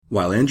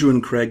While Andrew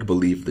and Craig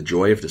believe the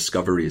joy of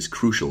discovery is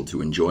crucial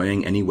to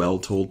enjoying any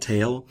well-told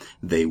tale,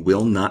 they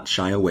will not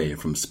shy away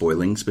from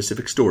spoiling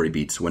specific story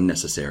beats when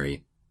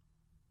necessary.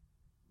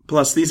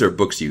 Plus, these are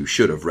books you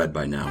should have read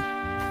by now.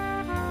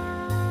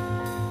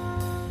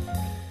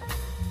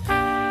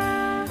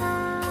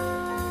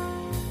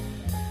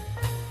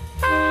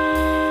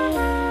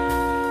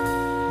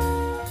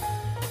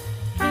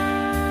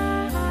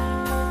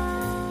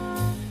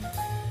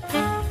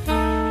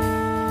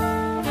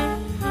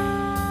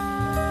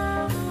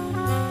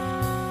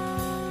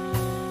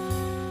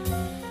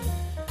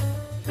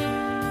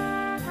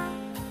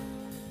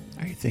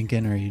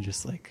 Thinking, or are you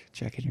just like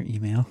checking your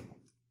email?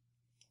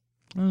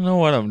 I don't know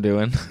what I'm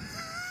doing.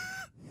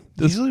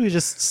 Usually we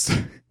just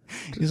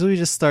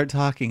start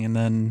talking and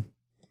then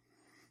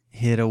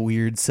hit a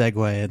weird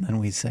segue and then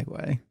we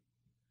segue.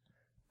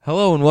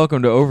 Hello and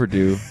welcome to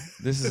Overdue.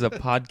 This is a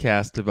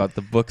podcast about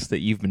the books that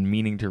you've been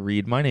meaning to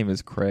read. My name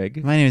is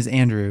Craig. My name is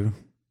Andrew.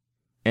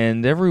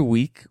 And every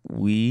week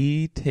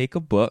we take a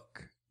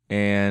book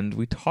and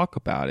we talk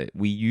about it.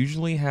 We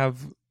usually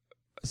have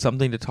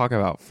something to talk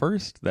about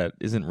first that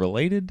isn't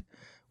related.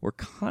 We're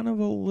kind of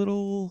a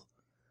little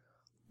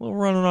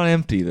running on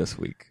empty this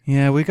week.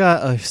 Yeah, we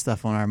got other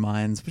stuff on our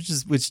minds,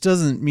 which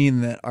doesn't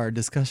mean that our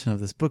discussion of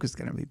this book is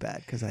going to be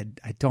bad, because I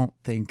don't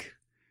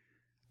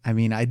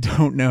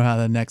know how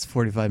the next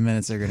 45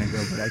 minutes are going to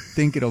go, but I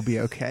think it'll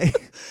be okay.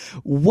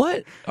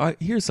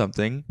 Here's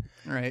something.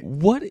 All right.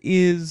 What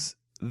is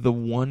the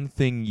one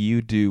thing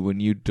you do when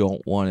you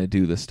don't want to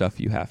do the stuff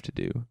you have to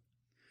do?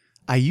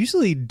 I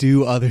usually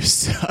do other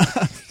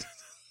stuff.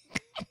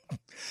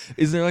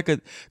 Is there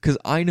because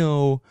I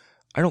know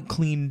I don't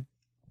clean.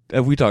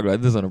 We talked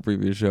about this on a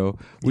previous show.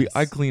 Yes.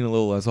 I clean a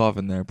little less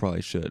often than I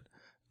probably should.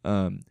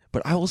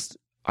 But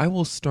I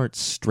will start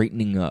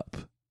straightening up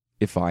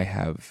if I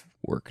have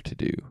work to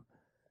do.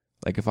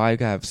 Like if I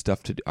have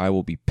stuff to do, I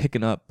will be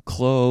picking up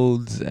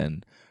clothes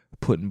and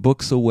putting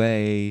books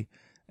away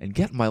and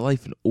getting my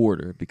life in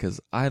order, because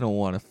I don't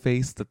want to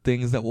face the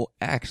things that will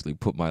actually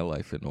put my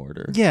life in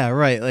order. Yeah,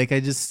 right. Like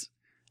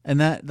and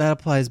that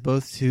applies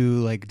both to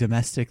like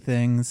domestic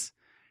things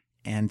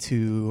and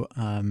to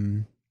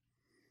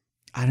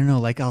I don't know,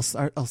 like I'll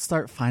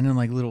start finding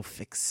like little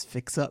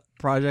fix up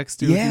projects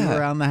to do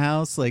around the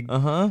house. Like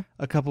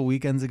a couple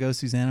weekends ago,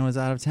 Susanna was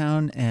out of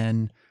town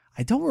and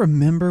I don't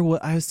remember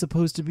what I was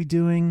supposed to be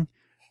doing.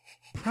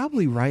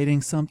 Probably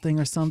writing something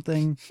or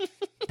something.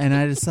 And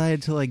I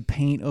decided to like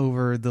paint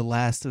over the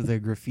last of the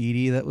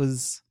graffiti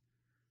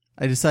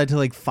I decided to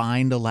like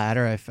find a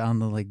ladder. I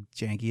found the like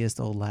jankiest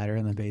old ladder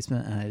in the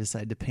basement and I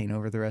decided to paint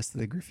over the rest of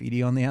the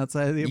graffiti on the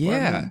outside of the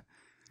apartment.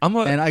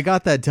 Yeah. And I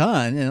got that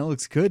done and it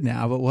looks good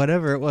now, but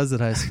whatever it was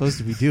that I was supposed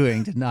to be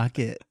doing did not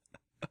get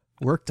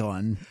worked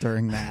on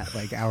during that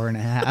like hour and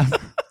a half.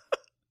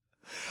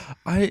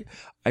 I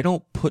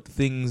don't put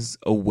things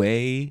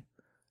away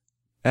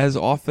as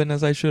often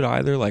as I should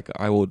either. Like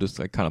I will just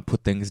like kind of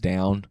put things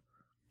down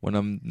when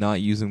I'm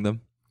not using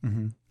them.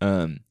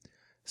 Mm-hmm.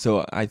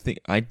 So I think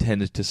I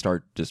tended to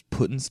start just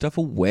putting stuff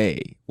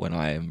away when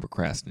I am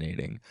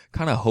procrastinating,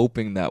 kind of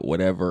hoping that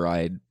whatever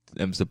I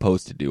am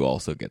supposed to do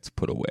also gets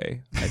put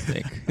away, I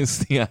think is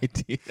the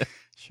idea.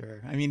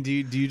 Sure. I mean, do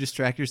you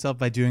distract yourself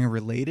by doing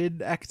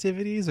related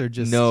activities or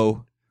just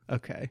No.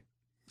 Okay.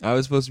 I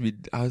was supposed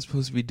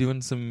to be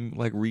doing some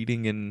like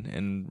reading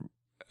and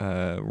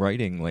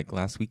writing like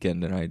last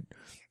weekend, and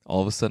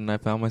all of a sudden I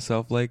found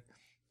myself like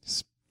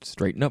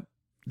straighten up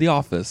the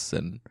office,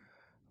 and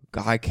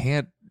I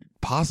can't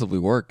possibly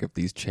work if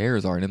these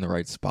chairs aren't in the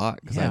right spot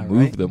because I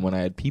moved them when I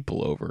had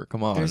people over.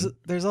 Come on.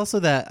 There's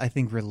also that, I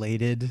think,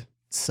 related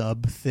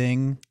sub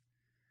thing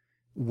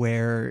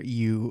where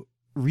you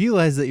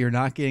realize that you're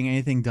not getting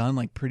anything done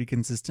like pretty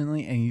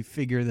consistently, and you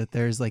figure that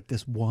there's like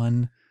this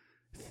one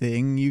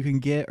thing you can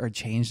get or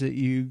change that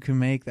you can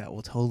make that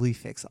will totally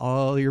fix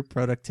all your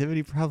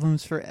productivity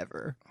problems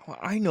forever. Well,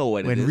 I know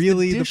what when it is.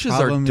 Really the dishes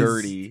are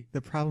dirty.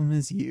 The problem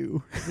is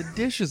you. The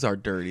dishes are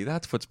dirty.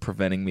 That's what's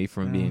preventing me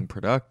from being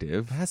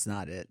productive. That's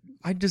not it.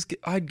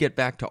 I'd get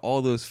back to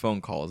all those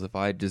phone calls if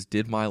I just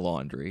did my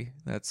laundry.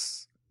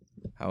 That's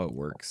how it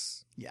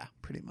works. Yeah,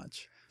 pretty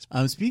much.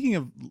 Speaking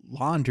of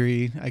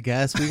laundry, I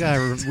guess we got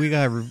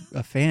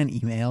a fan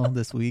email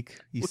this week.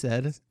 You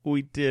said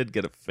we did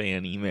get a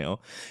fan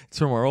email. It's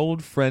from our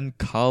old friend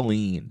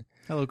Colleen.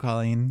 Hello,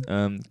 Colleen.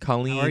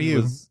 Colleen, how are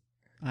you?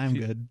 I'm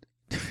good.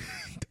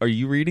 Are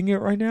you reading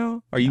it right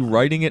now? Are you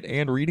writing it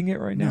and reading it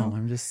right now? No,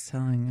 I'm just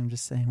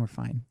saying we're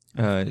fine.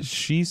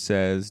 She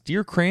says,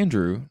 "Dear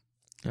Crandrew,"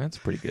 that's a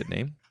pretty good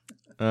name.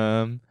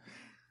 I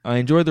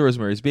enjoyed the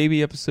Rosemary's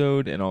Baby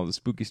episode and all the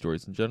spooky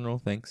stories in general.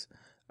 Thanks.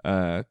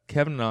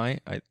 Kevin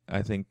and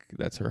I think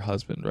that's her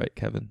husband, right,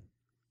 Kevin?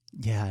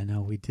 Yeah, I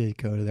know. We did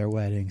go to their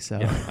wedding, so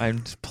yeah,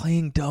 I'm just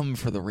playing dumb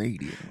for the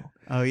radio.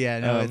 Oh yeah,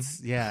 no,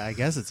 I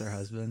guess it's her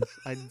husband.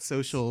 I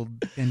social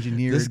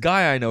engineered this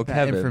guy I know,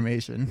 Kevin.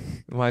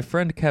 Information. My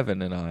friend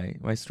Kevin and I,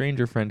 my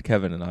stranger friend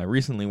Kevin and I,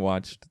 recently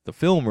watched the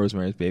film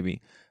Rosemary's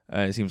Baby.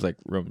 It seems like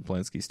Roman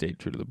Polanski stayed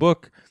true to the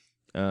book.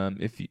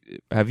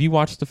 Have you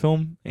watched the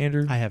film,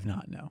 Andrew? I have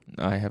not. No.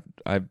 I have.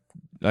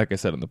 Like I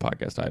said on the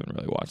podcast, I haven't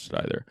really watched it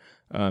either.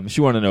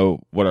 She wanted to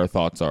know what our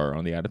thoughts are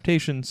on the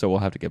adaptation, so we'll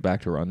have to get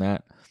back to her on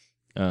that.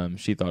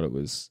 She thought it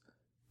was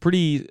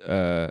pretty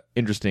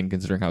interesting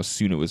considering how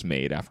soon it was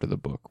made after the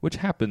book, which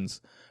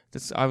happens.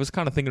 I was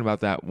kind of thinking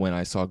about that when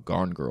I saw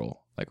Gone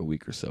Girl like a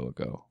week or so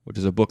ago, which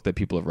is a book that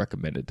people have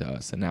recommended to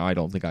us, and now I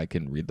don't think I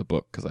can read the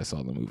book because I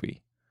saw the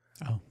movie.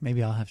 Oh,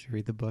 maybe I'll have to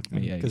read the book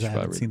because I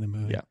haven't seen the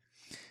movie.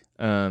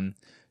 Yeah.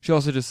 She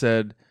also just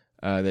said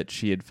that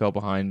she had fell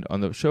behind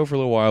on the show for a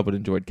little while, but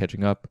enjoyed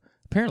catching up.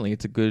 Apparently,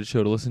 it's a good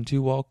show to listen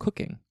to while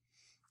cooking.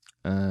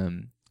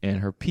 And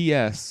her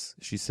P.S.,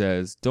 she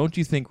says, "Don't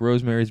you think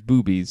Rosemary's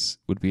Boobies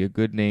would be a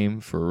good name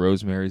for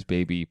Rosemary's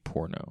Baby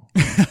porno?"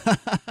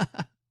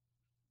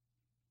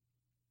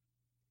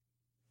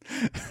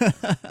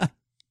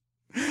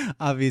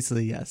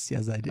 Obviously, yes,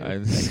 I do.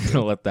 I'm just going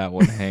to let that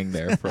one hang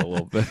there for a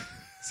little bit.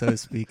 So to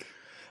speak.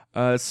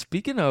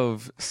 Speaking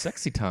of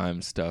sexy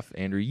time stuff,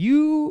 Andrew,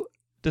 you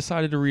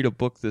decided to read a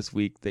book this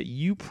week that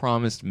you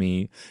promised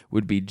me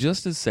would be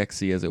just as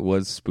sexy as it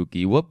was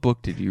spooky. What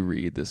book did you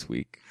read this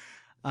week?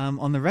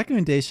 On the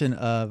recommendation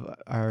of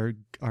our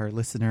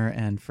listener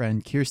and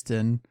friend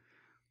Kirsten,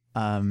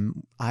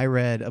 I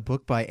read a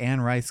book by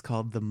Anne Rice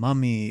called The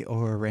Mummy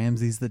or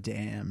Ramses the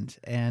Damned.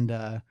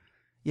 And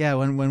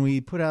when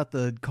we put out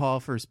the call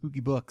for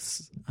spooky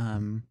books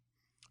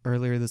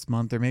earlier this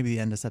month, or maybe the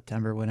end of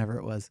September, whenever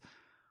it was,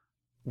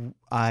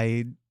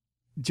 I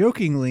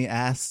jokingly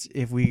asked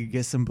if we could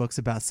get some books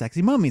about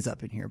sexy mummies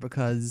up in here,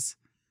 because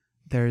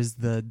there's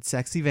the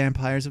sexy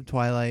vampires of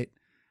Twilight.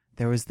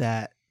 There was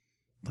that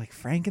like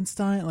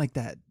Frankenstein, like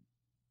that.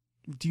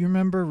 Do you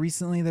remember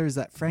recently there was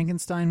that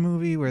Frankenstein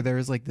movie where there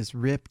was like this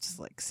ripped,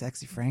 like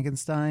sexy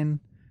Frankenstein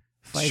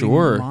fighting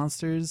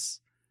monsters?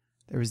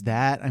 There was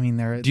that. I mean,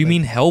 there. Do you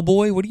mean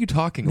Hellboy? What are you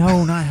talking about?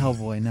 No, not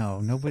Hellboy.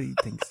 No, nobody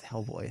thinks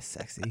Hellboy is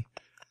sexy.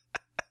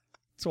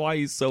 That's why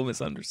he's so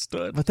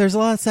misunderstood. But there's a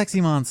lot of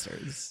sexy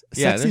monsters.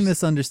 Yeah, sexy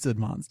misunderstood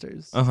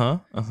monsters. And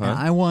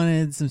I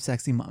wanted some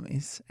sexy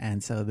mummies.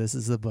 And so this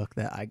is the book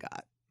that I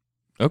got.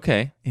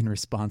 Okay. In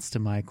response to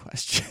my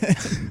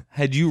question.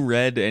 Had you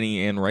read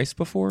any Anne Rice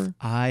before?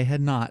 I had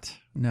not.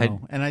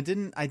 No. And I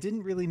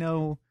didn't really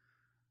know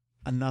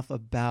enough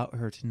about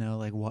her to know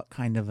like what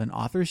kind of an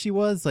author she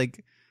was.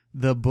 Like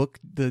the book,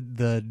 the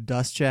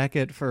dust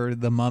jacket for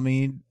The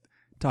Mummy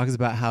talks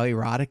about how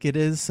erotic it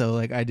is. So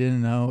like I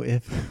didn't know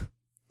if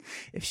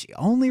she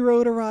only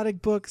wrote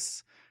erotic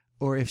books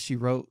or if she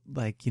wrote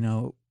like,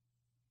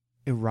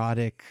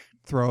 erotic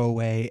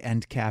throwaway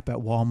end cap at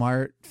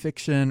Walmart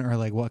fiction, or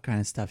like what kind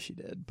of stuff she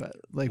did. But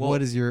like,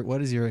 what is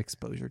your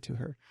exposure to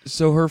her?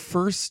 So her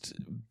first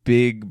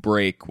big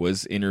break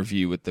was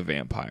Interview with the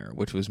Vampire,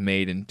 which was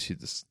made into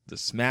the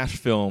smash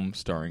film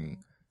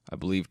starring, I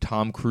believe,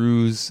 Tom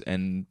Cruise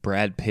and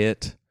Brad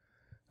Pitt,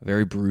 a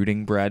very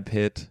brooding Brad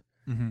Pitt,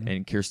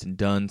 and Kirsten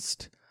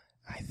Dunst.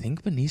 I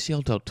think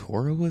Benicio del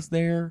Toro was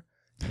there,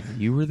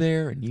 and you were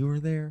there, and you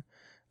were there.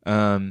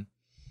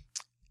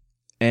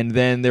 And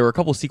then there were a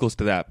couple sequels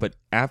to that, but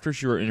after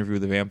she wrote Interview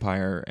with the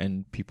Vampire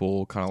and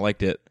people kind of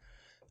liked it,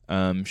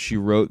 she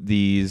wrote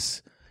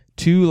these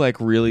two like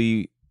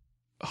really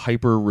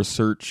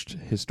hyper-researched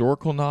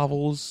historical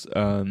novels.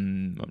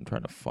 I'm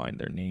trying to find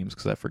their names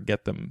because I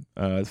forget them.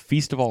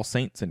 Feast of All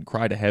Saints and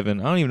Cry to Heaven.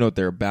 I don't even know what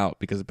they're about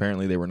because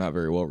apparently they were not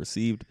very well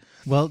received.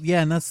 Well,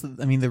 yeah, and that's,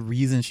 the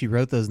reason she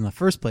wrote those in the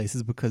first place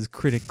is because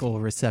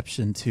critical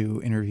reception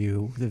to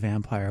Interview with the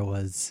Vampire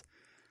was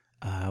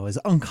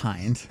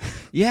unkind.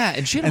 Yeah,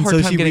 and she had a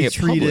hard time getting it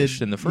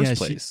published in the first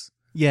place.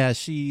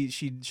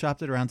 She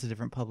shopped it around to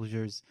different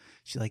publishers.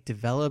 She like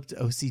developed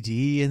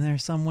OCD in there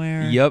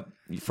somewhere. Yep,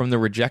 from the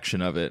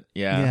rejection of it.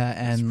 Yeah,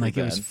 and like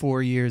it was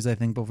 4 years I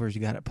think before she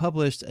got it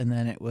published, and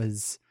then it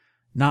was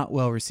not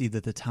well received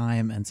at the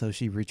time, and so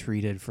she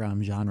retreated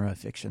from genre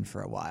fiction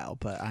for a while.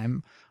 But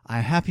I'm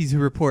happy to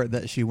report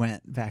that she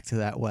went back to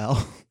that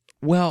well.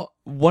 Well,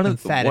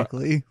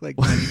 emphatically, like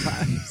many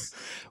times.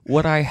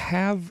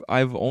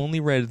 I've only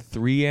read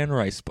 3 Anne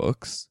Rice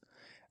books,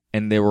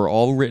 and they were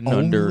all written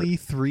only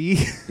 3?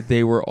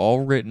 They were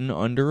all written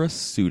under a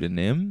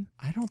pseudonym.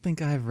 I don't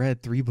think I've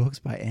read 3 books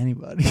by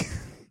anybody.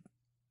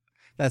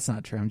 That's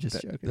not true. I'm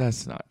just joking.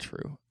 That's not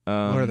true.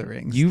 Lord of the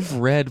Rings. You've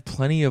read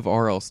plenty of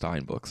R.L.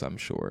 Stein books, I'm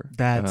sure.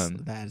 That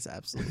is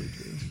absolutely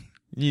true.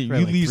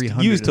 You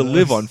used to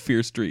live on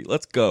Fear Street.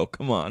 Let's go.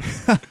 Come on.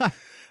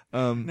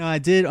 No, I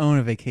did own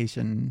a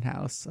vacation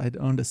house. I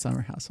owned a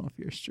summer house on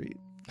Fear Street.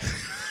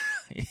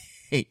 I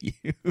hate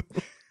you.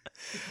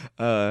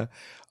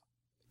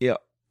 Yeah.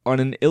 On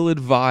an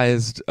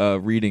ill-advised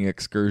reading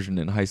excursion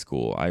in high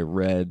school, I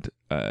read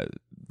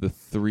the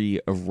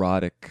 3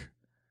 erotic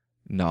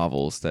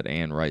novels that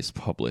Anne Rice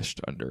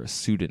published under a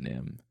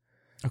pseudonym.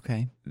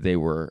 Okay. They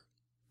were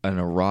an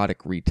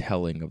erotic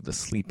retelling of the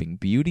Sleeping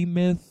Beauty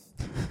myth.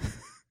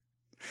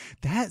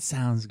 That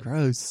sounds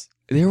gross.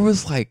 there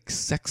was like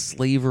sex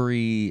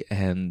slavery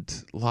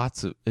and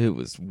lots of. It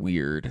was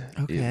weird.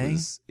 Okay.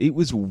 It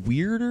was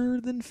weirder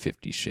than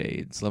 50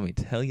 Shades. Let me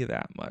tell you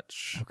that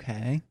much.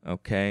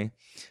 Okay.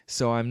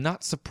 So I'm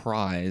not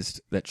surprised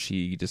that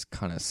she just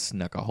kind of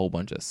snuck a whole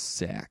bunch of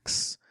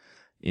sex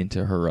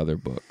into her other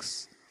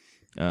books.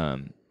 Yeah.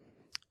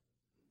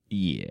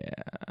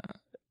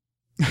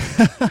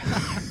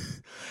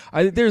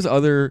 There's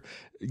other,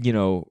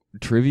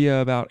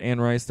 trivia about Anne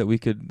Rice that we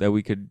could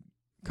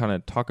kind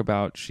of talk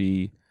about.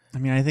 I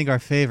think our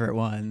favorite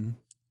one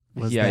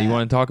was you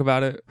want to talk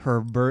about it?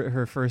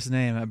 Her first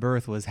name at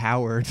birth was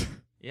Howard.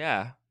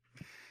 Yeah.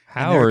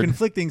 And there are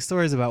conflicting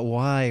stories about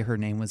why her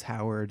name was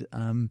Howard.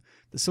 The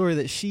story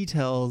that she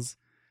tells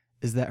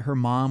is that her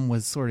mom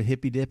was sort of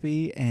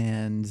hippy-dippy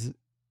and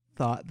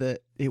thought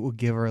that it would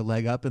give her a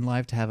leg up in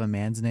life to have a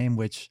man's name,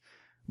 which,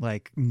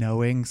 like,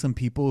 knowing some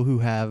people who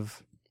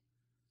have,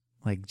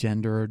 like,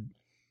 gender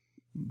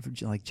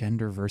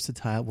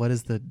versatile. What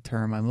is the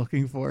term I'm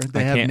looking for?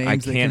 They have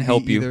names that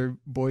can be either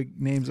boy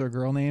names or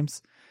girl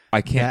names.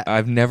 I can't.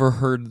 I've never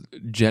heard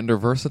gender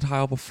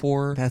versatile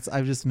before.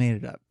 I've just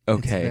made it up.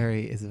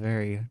 Okay.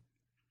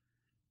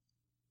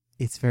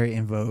 It's very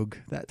in vogue,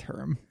 that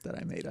term that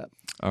I made up.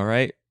 All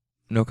right.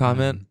 No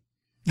comment.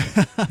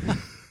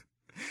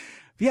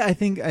 Yeah, I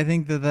think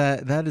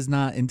that is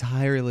not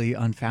entirely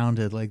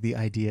unfounded. Like the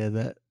idea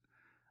that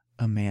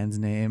a man's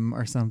name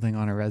or something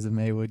on a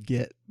resume would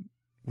get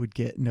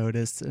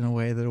noticed in a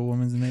way that a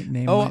woman's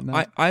name might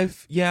not.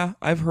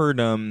 I've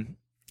heard. I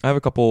have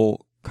a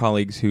couple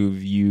colleagues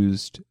who've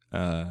used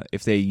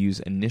if they use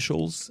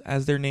initials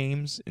as their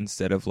names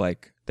instead of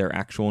like their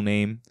actual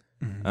name,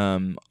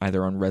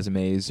 either on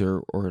resumes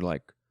or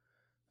like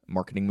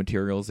marketing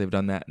materials. They've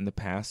done that in the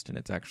past, and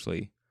it's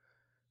actually,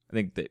 I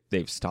think that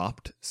they've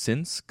stopped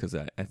since because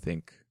I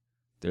think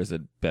there's a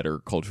better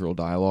cultural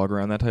dialogue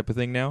around that type of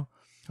thing now.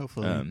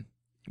 Hopefully.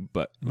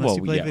 But unless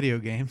you play video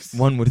games,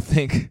 one would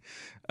think.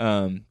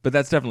 But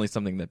that's definitely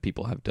something that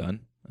people have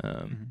done,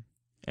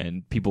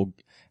 and people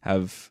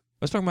have.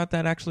 I was talking about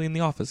that actually in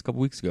the office a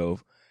couple weeks ago.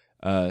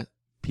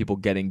 People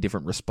getting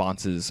different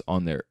responses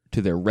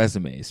to their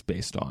resumes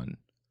based on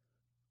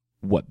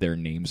what their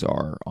names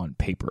are on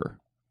paper,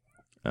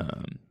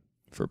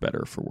 for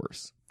better or for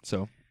worse.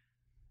 So,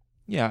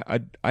 yeah,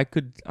 I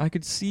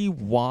could see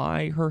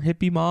why her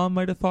hippie mom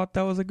might have thought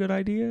that was a good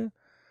idea.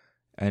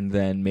 And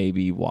then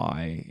maybe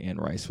why Anne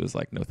Rice was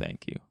like, no,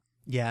 thank you.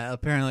 Yeah,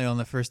 apparently on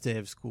the first day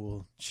of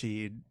school,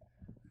 she,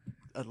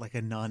 like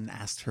a nun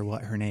asked her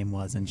what her name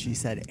was, and she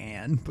said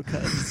Anne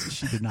because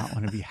she did not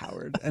want to be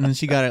Howard. And then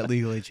she got it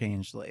legally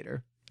changed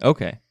later.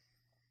 Okay.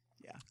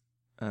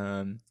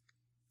 Yeah.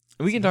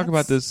 We can talk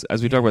about this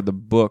as we talk about the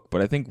book,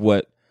 but I think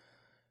what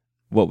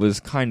was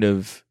kind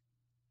of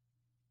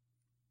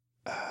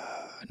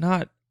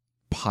not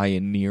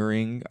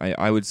pioneering.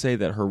 I would say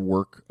that her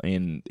work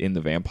in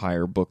the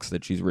vampire books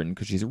that she's written,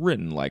 because she's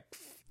written like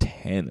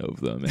 10 of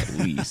them at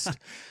least. I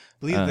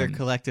believe they're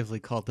collectively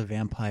called the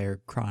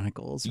Vampire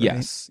Chronicles,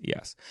 right?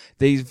 Yes.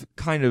 They've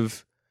kind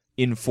of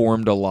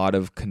informed a lot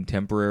of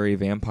contemporary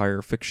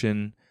vampire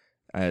fiction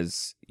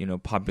as,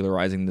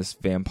 popularizing this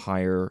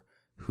vampire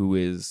who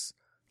is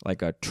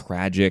like a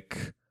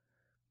tragic,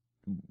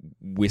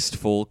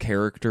 wistful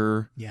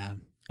character. Yeah.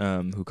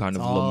 Who kind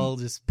it's of all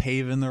just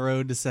paving the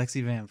road to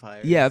sexy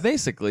vampires. Yeah,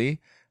 basically,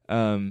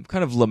 kind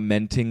of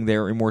lamenting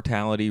their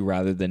immortality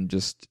rather than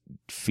just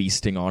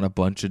feasting on a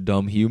bunch of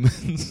dumb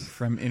humans.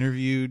 From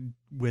Interviewed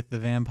with the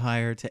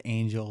Vampire to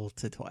Angel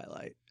to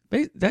Twilight.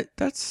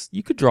 That's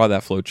you could draw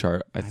that flow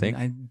chart. I think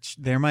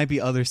there might be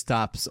other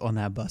stops on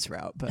that bus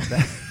route, but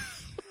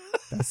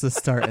that's the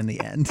start and the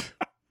end.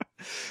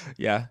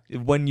 Yeah,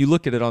 when you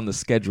look at it on the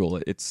schedule,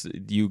 it's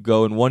you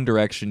go in one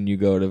direction, you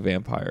go to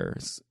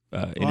vampires.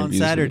 On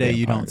Saturday,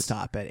 you don't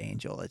stop at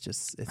Angel.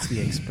 It's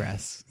the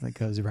express that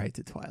goes right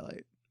to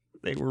Twilight.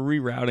 They were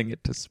rerouting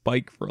it to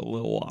Spike for a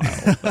little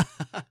while.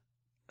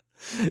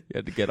 You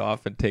had to get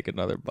off and take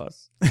another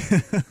bus.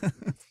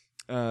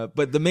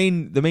 But the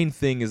main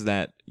thing is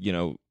that,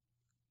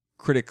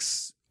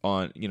 critics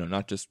on,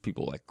 not just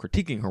people like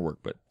critiquing her work,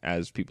 but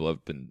as people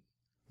have been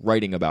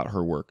writing about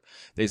her work,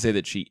 they say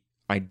that she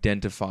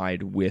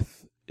identified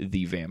with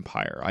the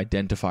vampire,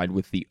 identified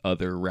with the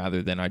other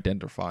rather than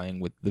identifying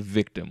with the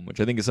victim,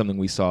 which I think is something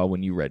we saw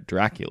when you read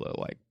Dracula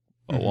like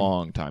a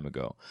long time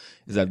ago,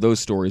 is that those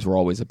stories were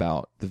always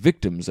about the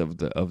victims of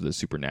the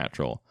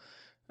supernatural.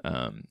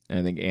 And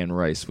I think Anne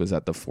Rice was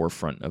at the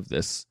forefront of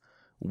this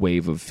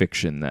wave of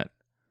fiction that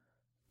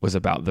was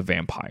about the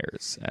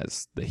vampires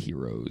as the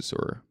heroes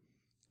or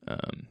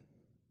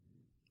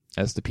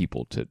as the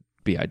people to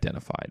be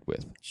identified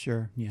with.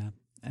 Sure, yeah.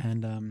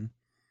 And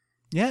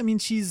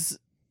she's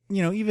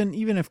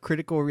even if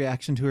critical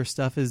reaction to her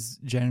stuff has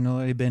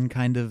generally been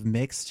kind of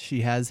mixed,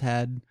 she has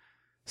had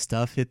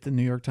stuff hit the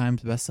New York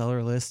Times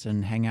bestseller list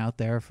and hang out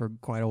there for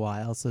quite a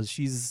while. So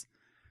she's,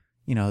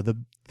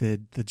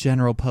 the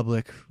general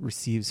public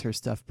receives her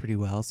stuff pretty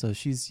well. So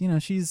she's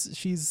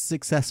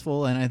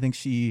successful, and I think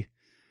she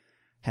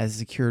has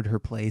secured her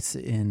place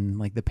in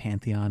like the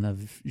pantheon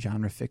of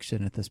genre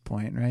fiction at this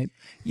point, right?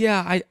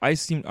 Yeah, I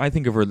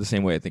think of her the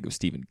same way I think of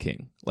Stephen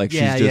King. Like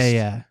Yeah, she's just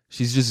yeah.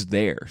 she's just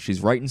there.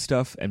 She's writing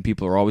stuff, and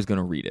people are always going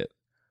to read it.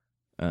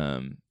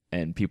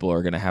 And people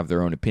are going to have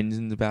their own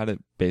opinions about it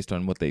based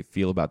on what they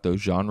feel about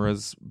those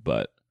genres.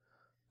 But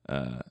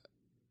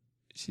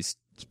she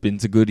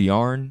spins a good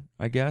yarn,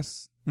 I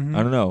guess. Mm-hmm.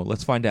 I don't know.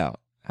 Let's find out.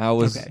 How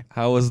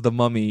was The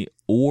Mummy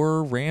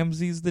or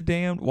Ramses the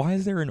Damned? Why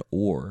is there an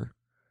or?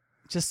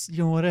 Just,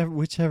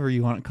 whichever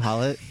you want to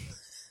call it.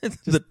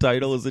 The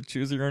title is a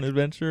Choose Your Own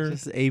Adventure.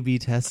 Just A/B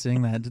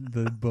testing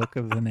the book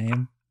of the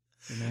name.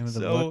 The name of the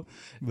book.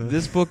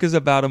 This book is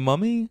about a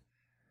mummy?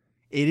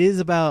 It is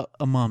about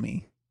a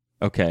mummy.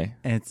 Okay.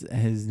 And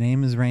his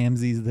name is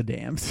Ramses the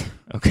Damned.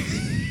 Okay.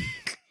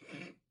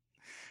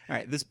 All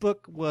right. This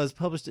book was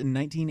published in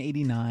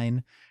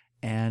 1989,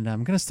 and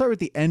I'm going to start with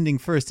the ending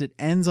first. It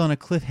ends on a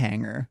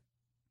cliffhanger,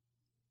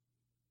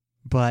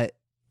 but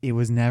it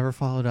was never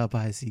followed up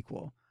by a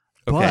sequel.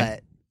 Okay.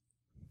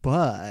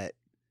 But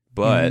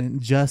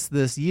in just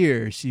this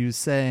year, she was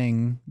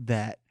saying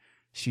that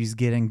she's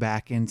getting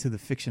back into the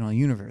fictional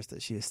universe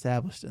that she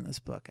established in this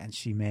book, and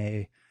she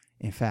may,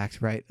 in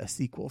fact, write a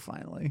sequel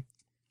finally.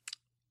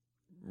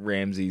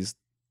 Ramses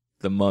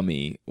the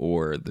Mummy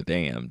or the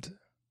Damned.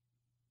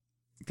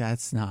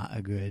 That's not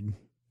a good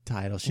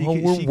title.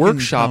 We're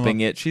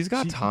workshopping it. She's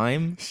got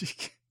time.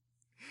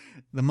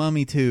 The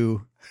Mummy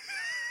 2,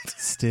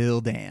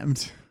 still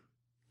damned.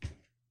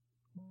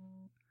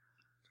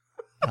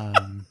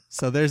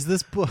 So there's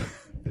this book.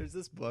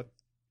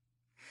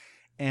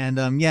 And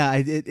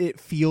it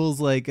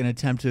feels like an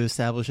attempt to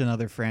establish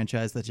another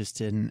franchise that just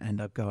didn't end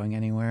up going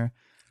anywhere.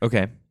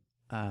 Okay.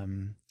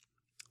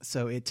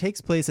 So it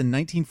takes place in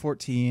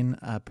 1914,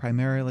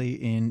 primarily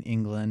in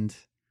England,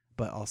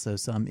 but also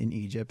some in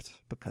Egypt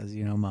because,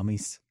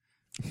 mummies.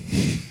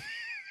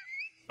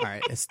 All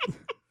right.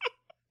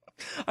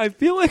 I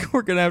feel like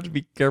we're going to have to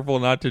be careful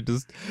not to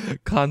just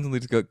constantly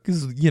just go,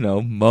 because,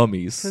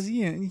 mummies. Because,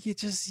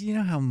 you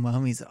know how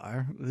mummies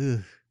are. Ugh.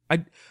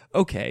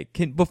 Okay.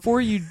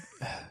 Before we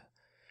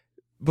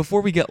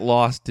get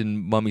lost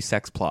in mummy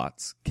sex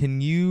plots,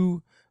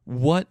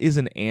 what is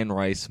an Anne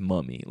Rice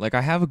mummy? Like,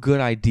 I have a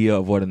good idea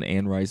of what an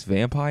Anne Rice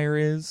vampire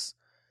is.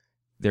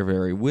 They're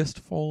very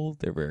wistful.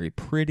 They're very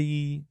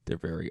pretty. They're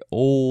very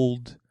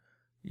old.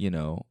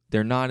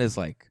 They're not as,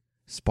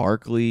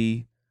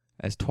 sparkly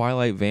as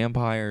Twilight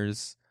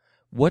vampires.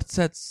 What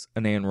sets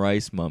an Anne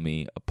Rice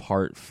mummy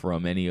apart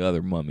from any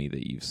other mummy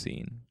that you've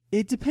seen?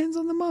 It depends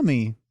on the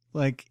mummy.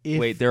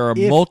 Wait, there are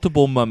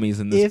multiple mummies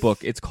in this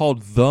book. It's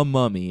called The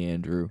Mummy,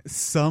 Andrew.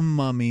 Some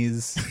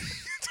mummies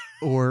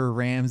or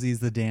Ramses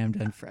the Damned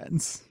and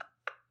Friends.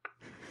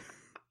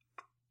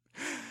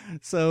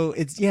 So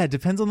it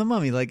depends on the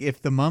mummy. Like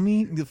if the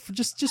mummy,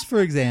 just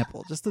for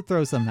example, just to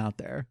throw something out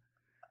there,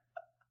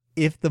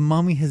 if the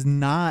mummy has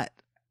not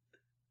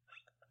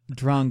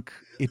drunk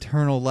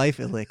eternal life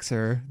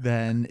elixir,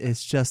 then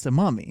it's just a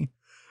mummy.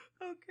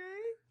 Okay.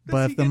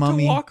 But if the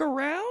mummy walk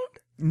around?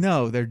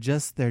 No, they're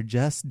just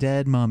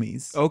dead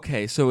mummies.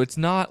 Okay, so it's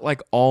not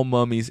like all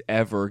mummies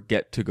ever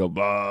get to go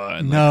bah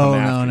and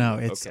No.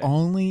 It's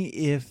only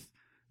if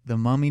the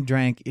mummy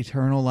drank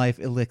eternal life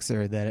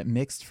elixir that it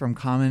mixed from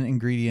common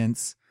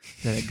ingredients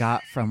that it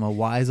got from a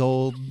wise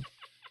old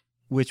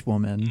witch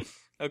woman.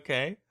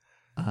 Okay.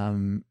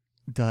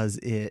 Is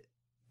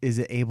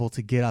it able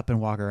to get up and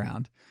walk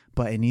around?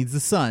 But it needs the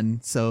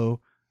sun,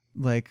 so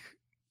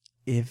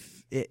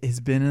if it has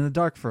been in the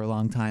dark for a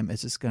long time,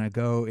 it's just going to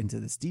go into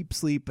this deep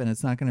sleep and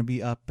it's not going to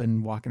be up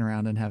and walking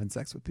around and having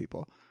sex with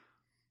people.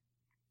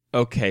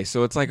 Okay,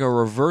 so it's like a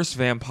reverse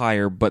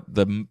vampire, but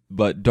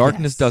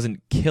darkness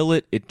doesn't kill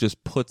it, it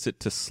just puts it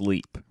to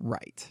sleep.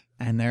 Right.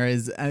 And there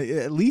is,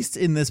 at least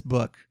in this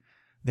book,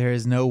 there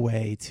is no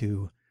way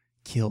to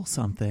kill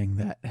something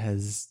that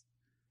has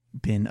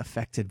been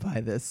affected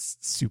by this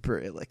super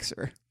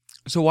elixir.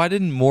 So why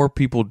didn't more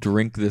people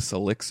drink this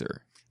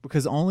elixir?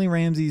 Because only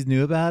Ramses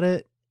knew about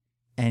it,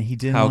 and he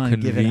didn't want to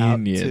give it out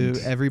to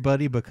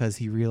everybody because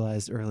he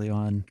realized early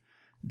on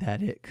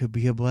that it could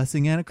be a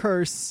blessing and a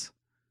curse.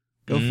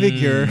 Go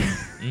figure.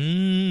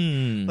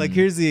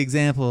 Here's the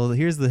example.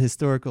 Here's the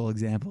historical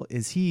example.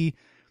 Is he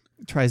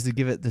tries to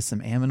give it to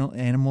some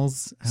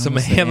animals. Some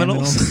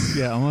animals?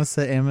 Yeah, I almost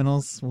said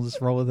animals. We'll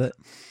just roll with it.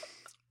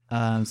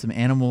 Some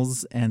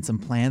animals and some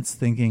plants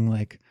thinking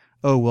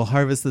we'll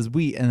harvest this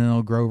wheat and then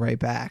it'll grow right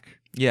back.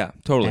 Yeah,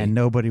 totally. And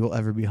nobody will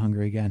ever be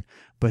hungry again.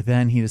 But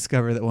then he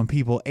discovered that when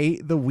people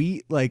ate the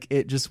wheat,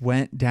 it just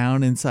went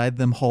down inside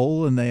them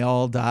whole and they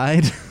all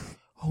died.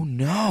 Oh,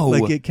 no.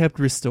 It kept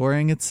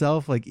restoring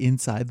itself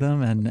inside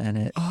them and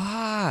it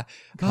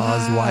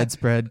caused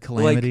widespread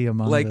calamity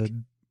among the...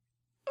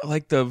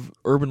 Like the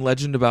urban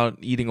legend about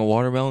eating a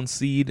watermelon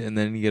seed and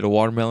then you get a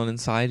watermelon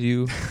inside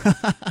you.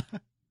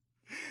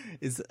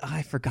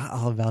 I forgot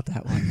all about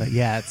that one. But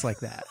yeah, it's like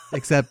that.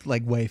 Except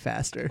way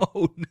faster.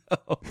 Oh,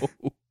 no.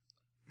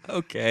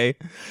 Okay.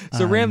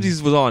 So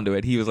Ramses was onto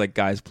it. He was like,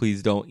 guys,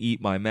 please don't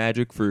eat my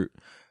magic fruit.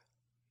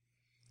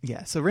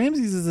 Yeah, so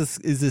Ramses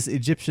is this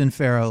Egyptian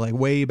pharaoh like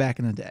way back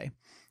in the day,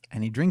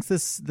 and he drinks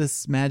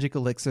this magic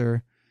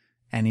elixir,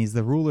 and he's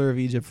the ruler of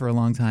Egypt for a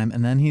long time,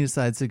 and then he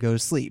decides to go to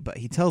sleep. But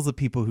he tells the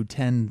people who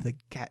tend the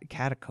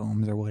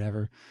catacombs or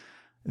whatever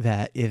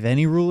that if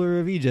any ruler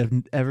of Egypt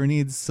ever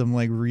needs some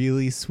like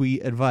really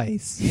sweet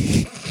advice,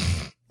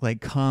 like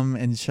come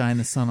and shine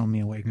the sun on me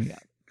and wake me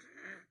up.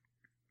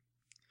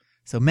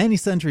 So many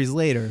centuries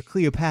later,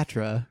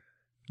 Cleopatra.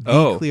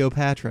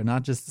 Cleopatra,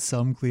 not just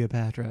some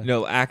Cleopatra.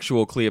 No,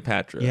 actual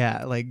Cleopatra.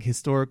 Yeah, like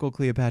historical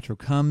Cleopatra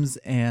comes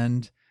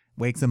and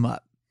wakes him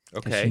up.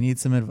 Okay. She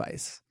needs some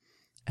advice.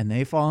 And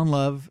they fall in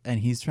love, and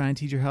he's trying to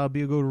teach her how to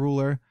be a good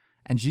ruler.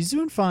 And she's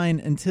doing fine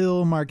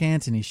until Mark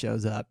Antony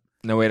shows up.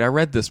 No, wait, I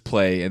read this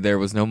play, and there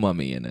was no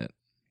mummy in it.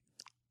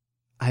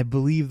 I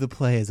believe the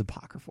play is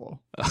apocryphal.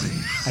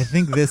 I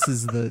think this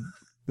is the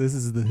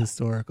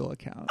historical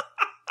account.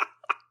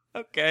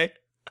 Okay.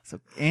 So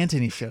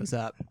Antony shows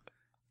up.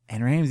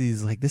 And Ramses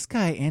is like, this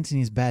guy,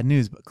 Antony's bad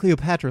news, but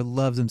Cleopatra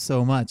loves him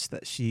so much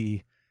that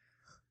she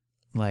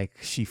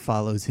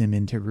follows him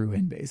into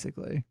ruin,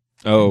 basically.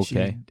 Oh,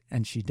 okay.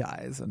 And she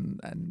dies,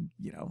 and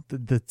you know,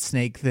 the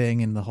snake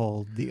thing and the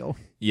whole deal.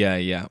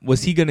 Yeah.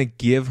 Was he going to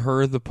give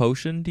her the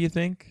potion, do you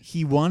think?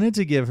 He wanted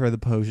to give her the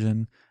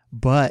potion,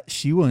 but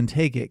she wouldn't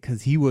take it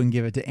because he wouldn't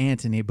give it to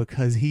Antony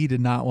because he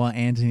did not want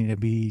Antony to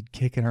be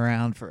kicking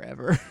around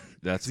forever.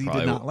 He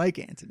did not like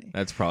Antony.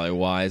 That's probably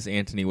wise.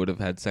 Antony would have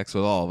had sex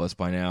with all of us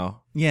by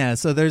now. Yeah,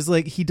 so there's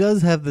like, he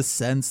does have the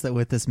sense that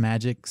with this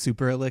magic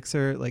super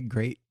elixir, like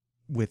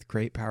with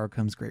great power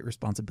comes great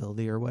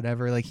responsibility or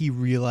whatever. Like he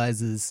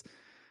realizes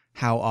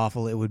how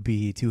awful it would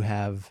be to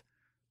have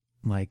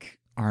like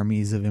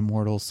armies of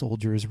immortal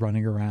soldiers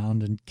running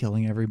around and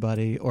killing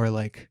everybody, or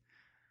like,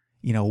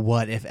 you know,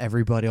 what if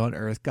everybody on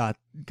Earth got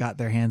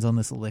their hands on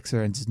this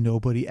elixir and just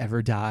nobody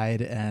ever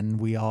died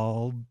and we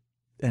all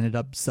ended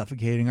up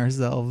suffocating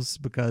ourselves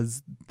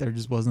because there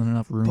just wasn't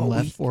enough room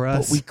left for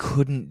us. But we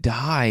couldn't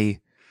die.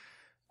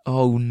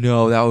 Oh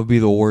no, that would be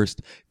the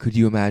worst. Could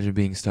you imagine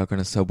being stuck on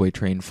a subway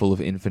train full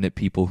of infinite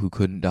people who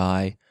couldn't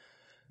die?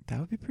 That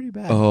would be pretty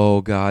bad.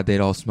 Oh god,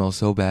 they'd all smell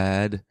so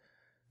bad.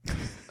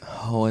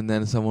 Oh, and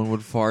then someone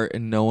would fart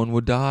and no one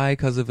would die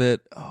because of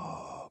it.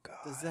 Oh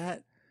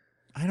god.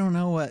 I don't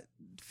know what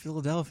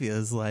Philadelphia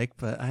is like,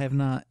 but I have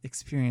not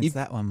experienced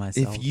that one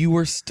myself. If you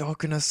were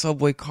stuck in a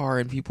subway car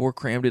and people were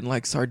crammed in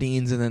like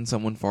sardines and then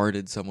someone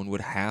farted, someone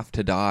would have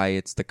to die.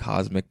 It's the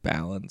cosmic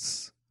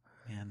balance.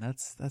 Man,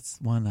 that's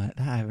one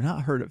I have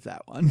not heard of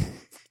that one.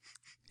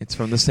 It's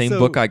from the same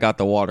book I got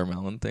the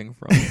watermelon thing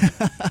from.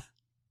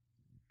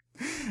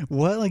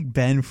 What like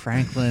Ben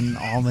Franklin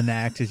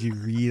almanac did you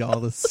read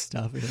all this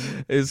stuff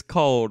in? It's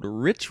called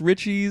Rich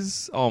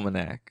Richie's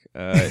Almanac.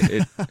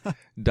 It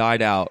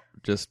died out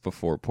just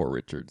before Poor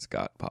Richard's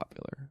got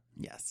popular.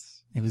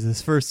 Yes. It was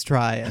his first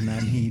try, and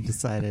then he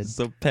decided It's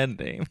a pen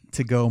name.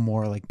 To go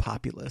more like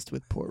populist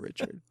with Poor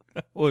Richard.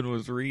 One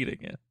was reading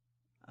it.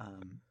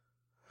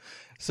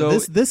 So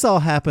this all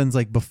happens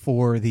like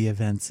before the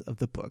events of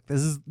the book.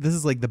 This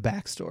is like the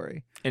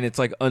backstory. And it's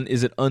like,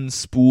 is it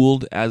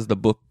unspooled as the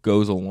book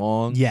goes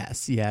along?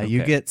 Yes, yeah. Okay.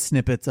 You get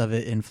snippets of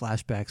it in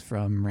flashbacks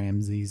from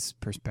Ramses'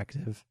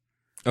 perspective.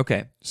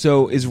 Okay,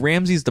 so is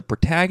Ramses the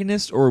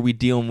protagonist, or are we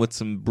dealing with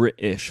some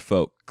British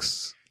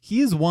folks? He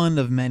is one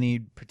of many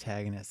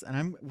protagonists,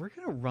 and we're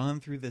gonna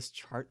run through this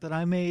chart that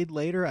I made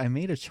later. I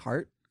made a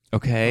chart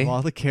of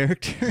all the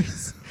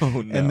characters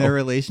oh, no. and their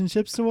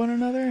relationships to one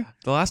another.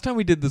 The last time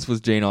we did this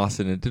was Jane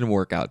Austen, and it didn't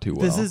work out too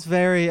well.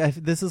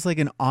 This is like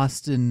an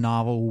Austen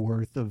novel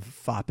worth of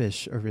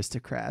foppish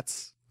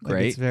aristocrats.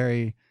 Like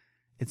Great.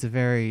 It's a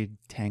very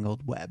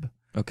tangled web.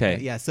 Okay.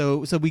 Yeah,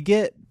 so we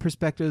get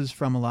perspectives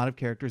from a lot of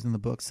characters in the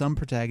book, some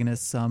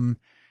protagonists, some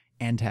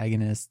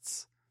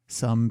antagonists,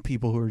 some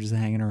people who are just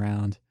hanging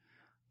around.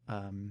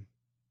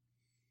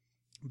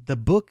 The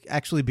book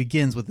actually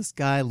begins with this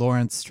guy,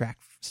 Lawrence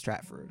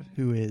Stratford,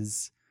 who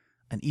is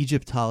an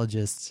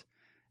Egyptologist,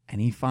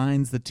 and he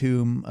finds the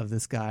tomb of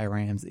this guy,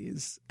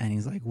 Ramses, and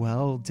he's like,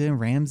 well, didn't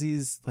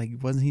Ramses, like,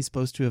 wasn't he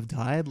supposed to have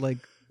died, like,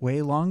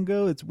 way long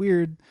ago? It's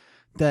weird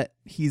that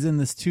he's in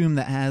this tomb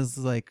that has,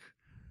 like,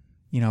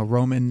 you know,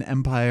 Roman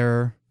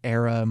Empire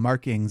era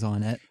markings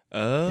on it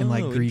in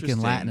like Greek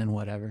and Latin and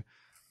whatever.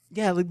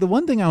 Yeah, like the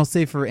one thing I'll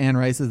say for Anne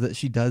Rice is that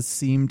she does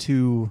seem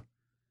to,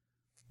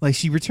 like,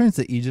 she returns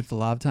to Egypt a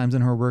lot of times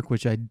in her work,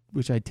 which I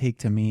take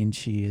to mean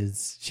she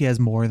has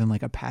more than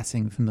like a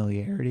passing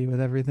familiarity with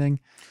everything.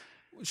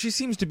 She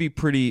seems to be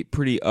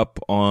pretty up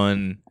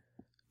on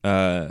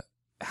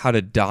how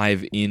to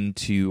dive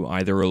into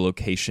either a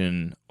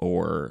location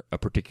or a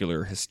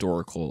particular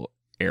historical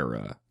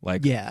era.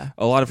 Like, yeah,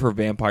 a lot of her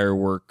vampire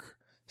work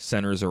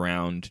centers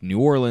around New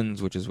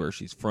Orleans, which is where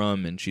she's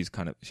from, and she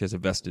has a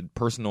vested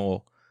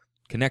personal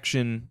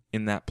connection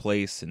in that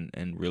place,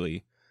 and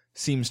really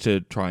seems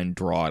to try and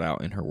draw it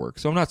out in her work.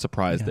 So I'm not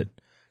surprised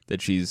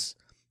that she's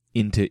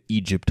into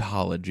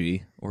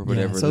Egyptology or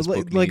whatever. So this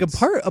book like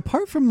needs.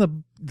 apart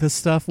from the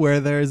stuff where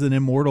there's an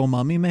immortal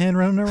mummy man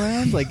running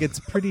around, like it's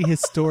pretty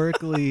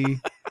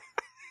historically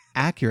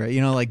accurate,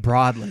 like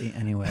broadly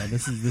anyway.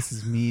 This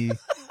is me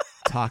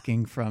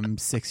talking from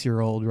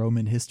 6-year-old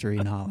Roman history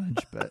knowledge,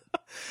 but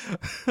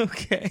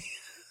Okay.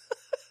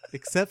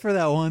 except for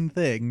that one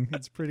thing,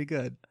 it's pretty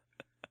good.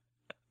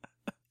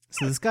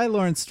 So this guy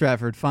Lawrence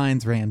Stratford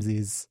finds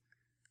Ramses,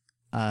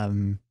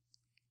 and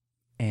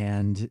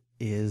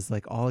is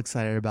like all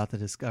excited about the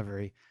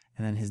discovery.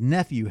 And then his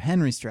nephew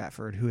Henry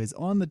Stratford, who is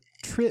on the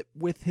trip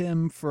with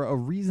him for a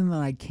reason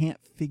that I can't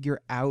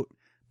figure out,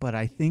 but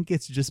I think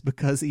it's just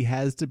because he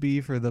has to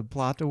be for the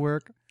plot to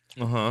work.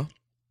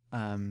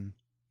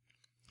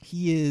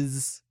 He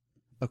is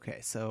okay.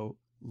 So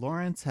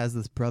Lawrence has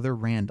this brother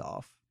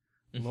Randolph.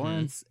 Mm-hmm.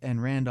 Lawrence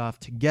and Randolph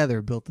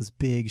together built this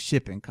big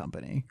shipping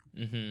company.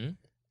 Mm-hmm.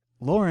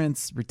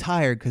 Lawrence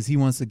retired because he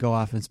wants to go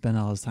off and spend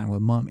all his time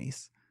with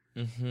mummies.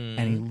 Mm-hmm.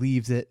 And he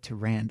leaves it to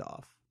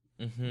Randolph.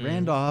 Mm-hmm.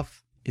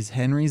 Randolph is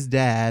Henry's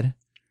dad,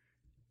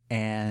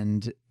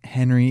 and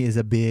Henry is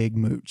a big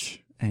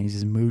mooch, and he's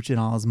just mooching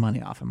all his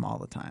money off him all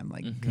the time,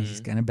 like because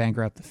he's going to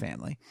bankrupt the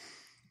family.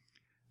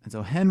 And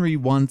so Henry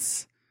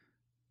wants,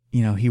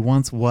 he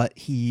wants what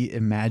he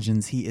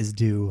imagines he is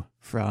due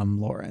from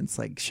Lawrence,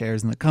 like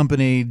shares in the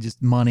company, just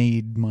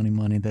money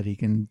that he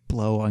can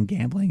blow on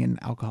gambling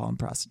and alcohol and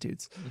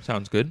prostitutes.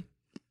 Sounds good.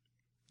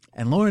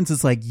 And Lawrence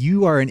is like,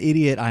 you are an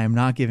idiot. I am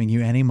not giving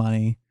you any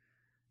money.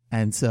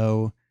 And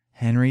so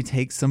Henry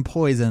takes some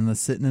poison that's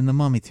sitting in the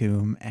mummy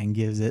tomb and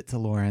gives it to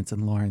Lawrence,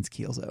 and Lawrence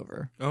keels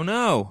over. Oh,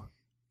 no.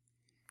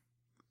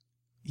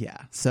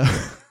 Yeah. So,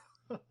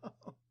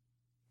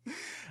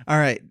 all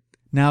right.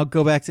 Now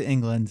go back to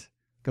England.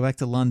 Go back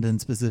to London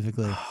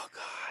specifically. Oh,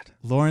 God.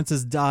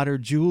 Lawrence's daughter,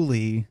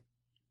 Julie,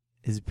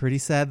 is pretty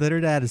sad that her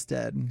dad is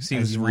dead.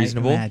 Seems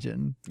reasonable.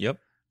 Imagine. Yep.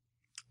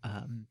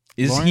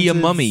 Is he a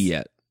mummy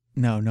yet?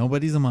 No,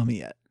 nobody's a mummy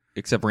yet.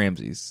 Except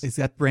Ramses.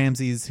 Except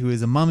Ramses, who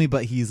is a mummy,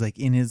 but he's like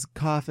in his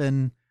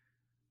coffin.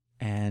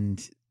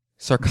 And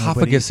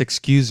sarcophagus,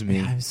 excuse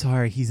me. I'm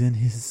sorry, he's in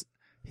his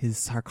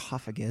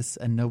sarcophagus,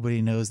 and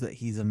nobody knows that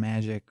he's a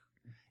magic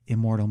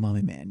immortal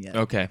mummy man yet.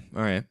 Okay,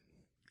 all right.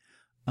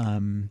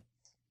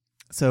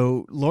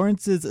 So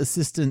Lawrence's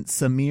assistant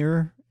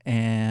Samir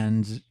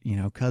and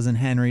cousin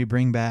Henry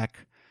bring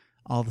back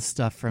all the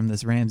stuff from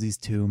this Ramses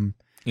tomb,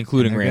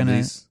 including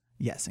Ramses.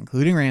 Yes,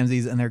 including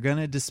Ramses, and they're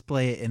gonna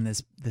display it in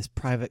this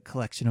private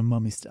collection of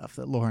mummy stuff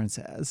that Lawrence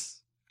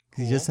has.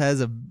 Cool. He just has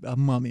a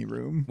mummy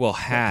room. Well,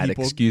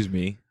 excuse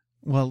me.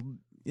 Well,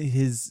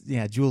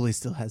 Julie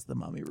still has the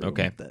mummy room.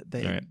 Okay, that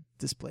they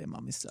display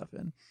mummy stuff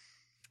in.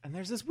 And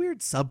there's this weird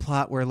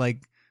subplot where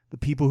like the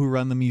people who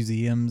run the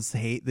museums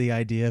hate the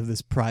idea of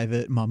this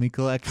private mummy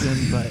collection,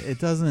 but it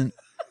doesn't.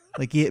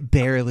 Like, it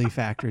barely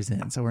factors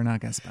in, so we're not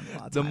going to spend a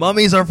lot of time. The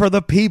mummies are for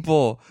the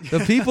people.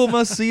 The people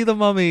must see the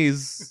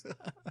mummies.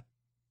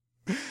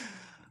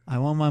 I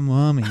want my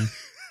mummy.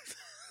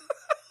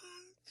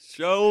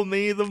 Show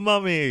me the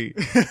mummy.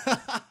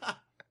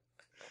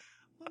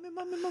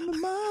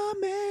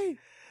 Mommy.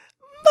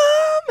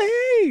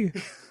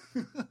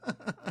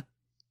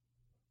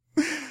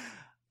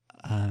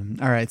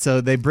 All right,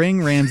 so they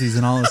bring Ramses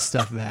and all his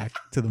stuff back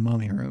to the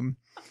mummy room.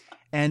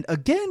 And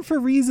again, for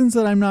reasons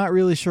that I'm not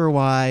really sure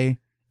why,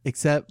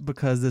 except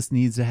because this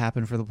needs to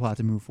happen for the plot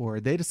to move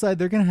forward, they decide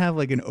they're going to have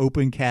like an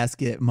open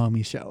casket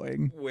mummy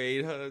showing.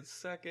 Wait a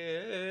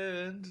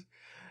second.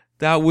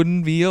 That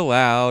wouldn't be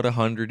allowed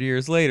 100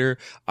 years later.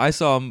 I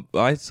saw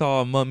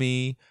a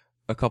mummy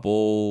a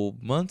couple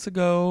months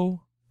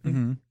ago,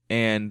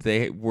 and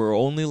they were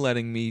only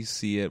letting me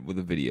see it with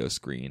a video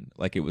screen.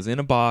 Like, it was in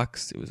a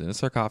box, it was in a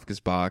sarcophagus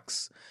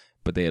box,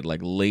 but they had like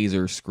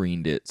laser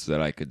screened it so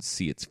that I could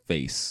see its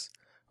face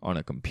on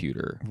a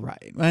computer.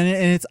 Right. And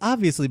it's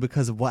obviously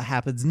because of what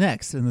happens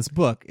next in this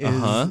book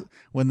is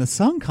when the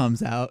sun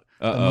comes out,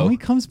 the mummy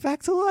comes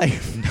back to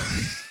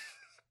life.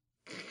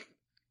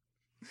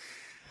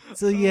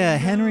 So yeah,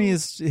 Henry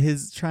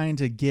is trying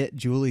to get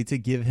Julie to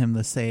give him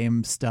the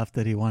same stuff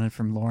that he wanted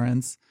from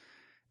Lawrence.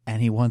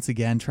 And he once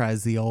again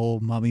tries the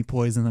old mummy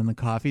poison and the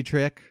coffee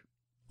trick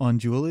on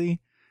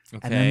Julie.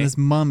 Okay. And then this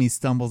mummy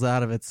stumbles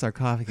out of its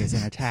sarcophagus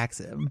and attacks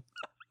him.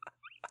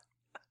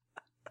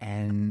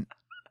 And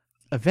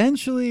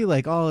eventually,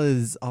 like, all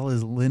his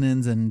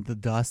linens and the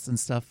dust and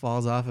stuff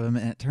falls off of him,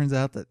 and it turns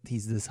out that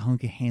he's this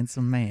hunky,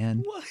 handsome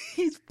man. Well,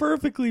 he's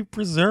perfectly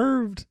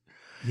preserved.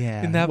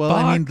 Yeah. In that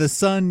box. I mean,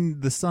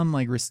 the sun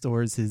like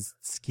restores his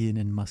skin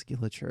and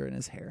musculature and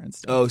his hair and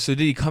stuff. Oh, so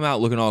did he come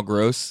out looking all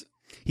gross?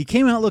 He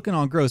came out looking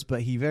all gross,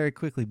 but he very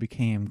quickly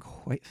became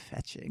quite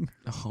fetching.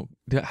 Oh,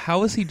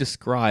 how is he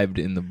described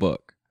in the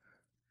book?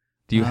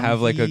 Do you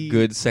have like a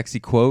good sexy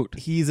quote?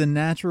 He's a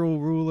natural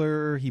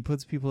ruler. He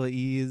puts people at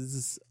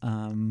ease.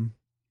 No,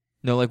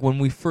 like when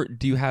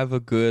do you have a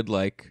good,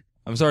 like,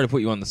 I'm sorry to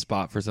put you on the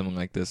spot for something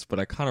like this, but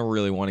I kind of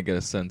really want to get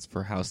a sense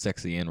for how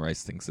sexy Anne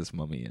Rice thinks this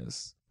mummy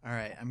is. All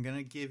right, I'm going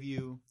to give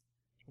you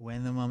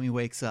when the mummy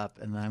wakes up,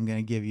 and then I'm going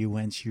to give you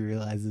when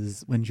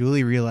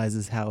Julie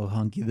realizes how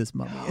hunky this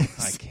mummy is.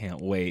 I can't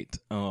wait.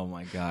 Oh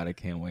my God, I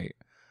can't wait.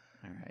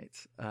 All right.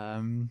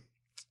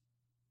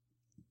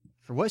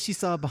 For what she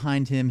saw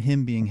behind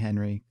him being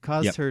Henry,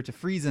 caused Yep. her to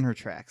freeze in her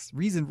tracks.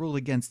 Reason ruled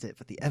against it,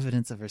 but the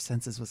evidence of her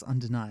senses was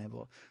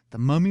undeniable. The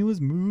mummy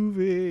was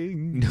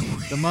moving.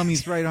 The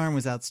mummy's right arm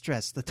was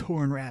outstretched, the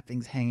torn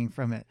wrappings hanging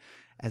from it.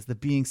 As the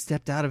being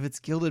stepped out of its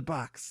gilded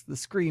box, the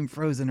scream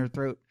froze in her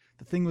throat.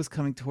 The thing was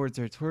coming towards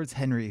her, towards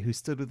Henry, who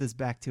stood with his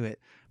back to it,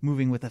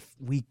 moving with a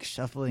weak,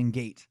 shuffling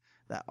gait.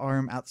 That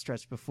arm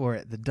outstretched before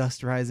it, the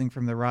dust rising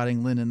from the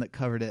rotting linen that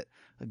covered it,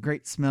 a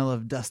great smell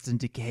of dust and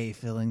decay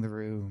filling the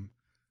room.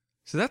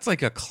 So that's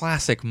like a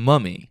classic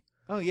mummy.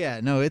 Oh yeah,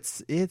 no,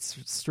 it's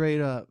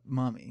straight up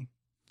mummy.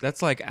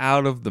 That's like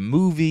out of the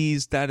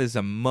movies. That is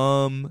a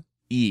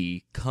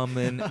mum-y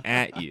coming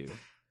at you.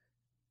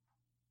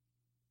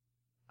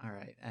 All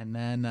right, and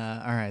then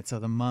so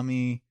the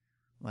mummy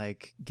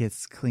like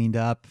gets cleaned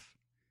up.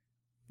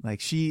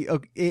 Like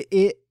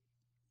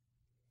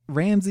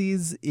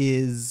Ramses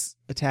is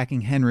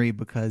attacking Henry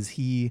because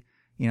he,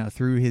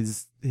 through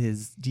his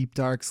deep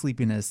dark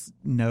sleepiness,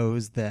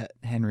 knows that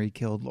Henry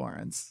killed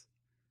Lawrence.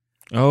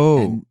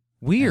 Oh,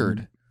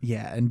 weird.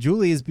 And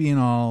Julie is being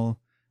all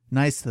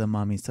nice to the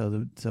mummy,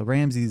 so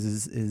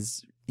Ramses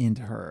is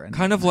into her. And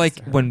kind of nice like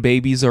to her. when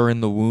babies are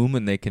in the womb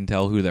and they can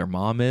tell who their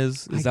mom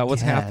is. Is that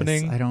what's guess.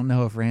 happening? I don't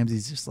know if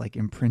Ramses just like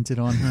imprinted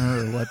on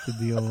her or what the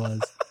deal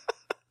was.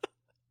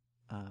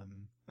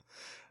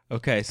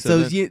 Okay,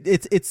 so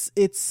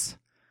it's.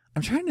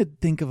 I'm trying to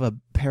think of a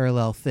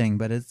parallel thing,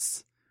 but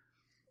it's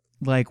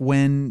like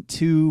when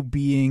two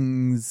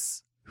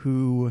beings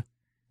who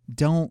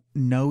don't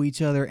know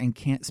each other and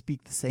can't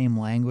speak the same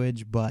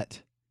language,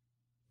 but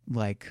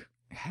like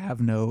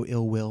have no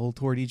ill will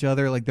toward each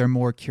other. Like they're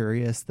more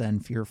curious than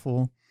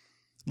fearful.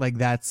 Like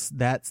that's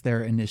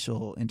their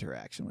initial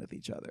interaction with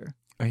each other.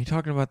 Are you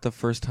talking about the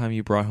first time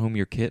you brought home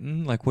your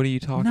kitten? Like, what are you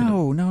talking about?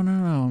 No.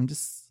 I'm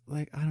just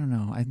like, I don't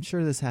know. I'm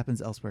sure this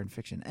happens elsewhere in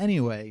fiction.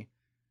 Anyway,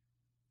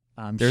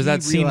 there's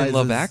that scene in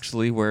Love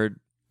Actually where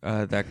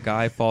that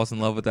guy falls in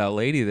love with that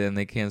lady, then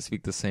they can't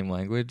speak the same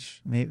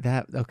language. Maybe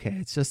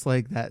it's just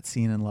like that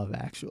scene in Love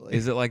Actually.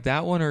 Is it like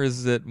that one, or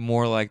is it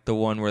more like the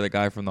one where the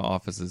guy from The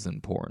Office is in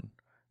porn?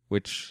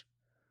 Which...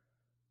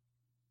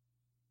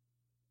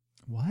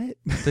 What?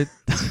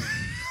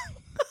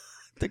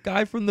 The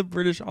guy from the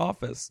British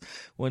Office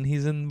when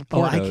he's in the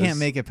pornos. I can't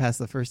make it past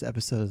the first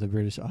episode of the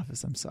British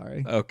Office. I'm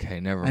sorry.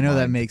 Okay, never I know mind.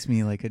 that makes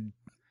me like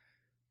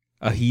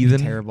a heathen,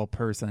 terrible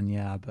person.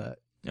 Yeah, but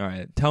all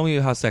right. Tell me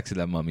how sexy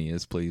that mummy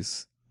is,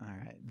 please. all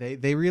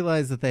right. They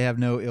realize that they have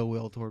no ill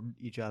will toward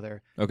each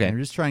other. Okay. And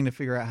they're just trying to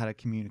figure out how to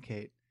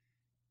communicate.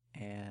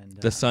 And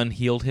The sun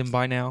healed him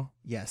by now?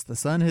 Yes, the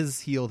sun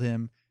has healed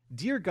him.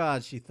 Dear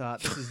God, she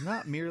thought, this is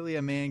not merely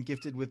a man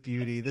gifted with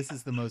beauty. This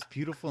is the most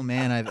beautiful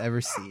man I've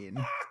ever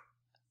seen.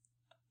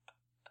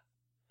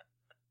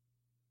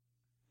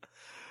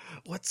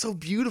 What's so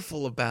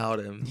beautiful about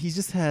him? He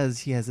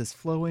has this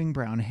flowing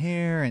brown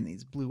hair and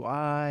these blue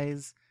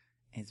eyes,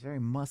 and he's very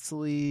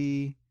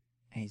muscly,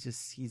 and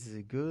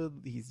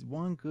he's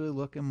one good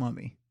looking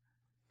mummy.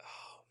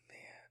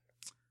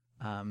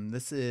 Oh man.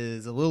 This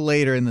is a little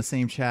later in the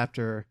same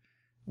chapter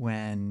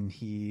when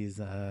he's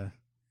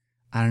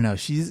I don't know,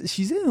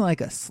 she's in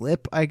like a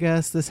slip, I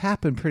guess. This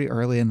happened pretty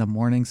early in the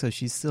morning, so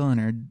she's still in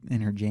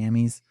her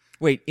jammies.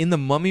 Wait, in the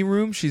mummy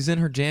room? She's in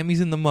her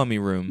jammies in the mummy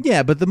room.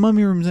 Yeah, but the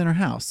mummy room's in her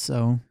house,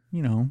 so,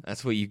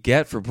 That's what you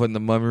get for putting the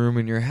mummy room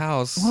in your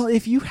house. Well,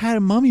 if you had a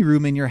mummy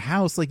room in your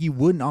house, like, you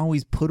wouldn't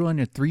always put on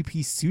your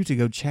 3-piece suit to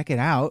go check it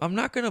out. I'm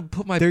not going to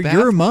put my They're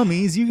your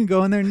mummies. You can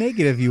go in there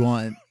naked if you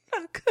want.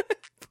 I'm going to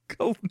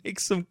go make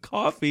some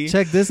coffee.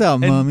 Check this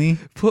out, and mummy.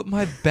 Put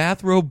my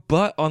bathrobe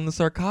butt on the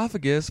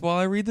sarcophagus while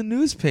I read the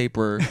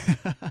newspaper.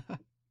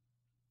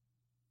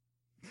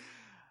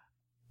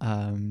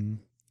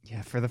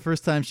 Yeah, for the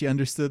first time, she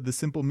understood the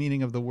simple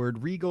meaning of the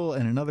word regal,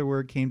 and another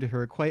word came to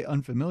her quite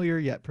unfamiliar,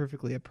 yet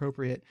perfectly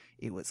appropriate.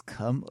 It was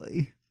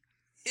comely.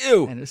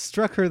 Ew. And it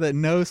struck her that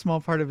no small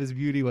part of his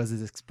beauty was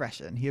his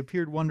expression. He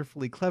appeared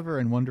wonderfully clever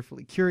and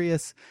wonderfully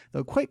curious,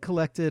 though quite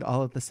collected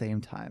all at the same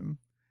time.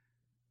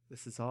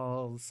 This is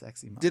all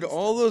sexy. Did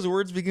all those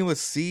words begin with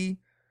C?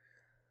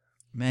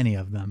 Many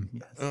of them,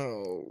 yes.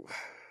 Oh,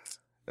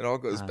 it all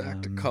goes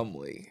back to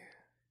comely.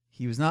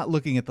 He was not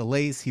looking at the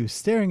lace. He was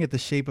staring at the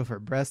shape of her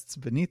breasts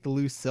beneath the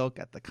loose silk,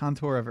 at the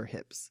contour of her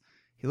hips.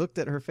 He looked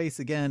at her face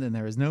again, and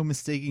there was no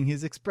mistaking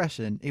his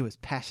expression. It was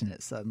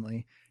passionate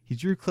suddenly. He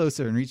drew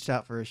closer and reached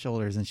out for her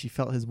shoulders, and she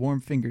felt his warm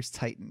fingers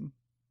tighten.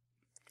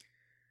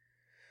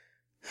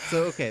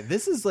 So, okay,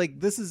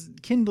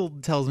 Kindle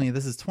tells me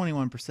this is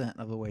 21%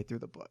 of the way through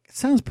the book. It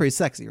sounds pretty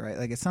sexy, right?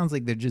 Like, it sounds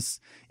like they're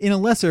just, in a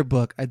lesser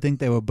book, I think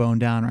they would bone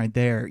down right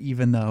there,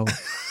 even though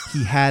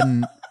he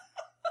hadn't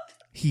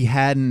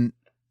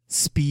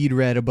speed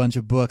read a bunch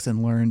of books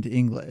and learned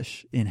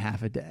English in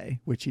half a day,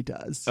 which he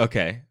does.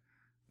 Okay.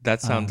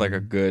 That sounds like a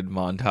good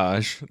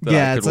montage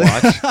that I could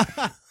watch.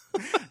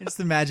 Just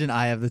imagine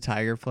Eye of the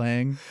Tiger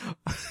playing.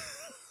 I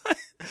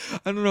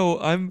don't know.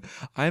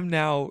 I'm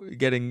now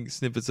getting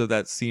snippets of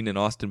that scene in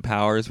Austin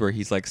Powers where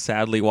he's like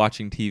sadly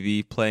watching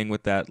TV, playing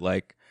with that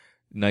like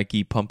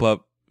Nike pump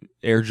up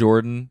Air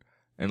Jordan,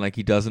 and like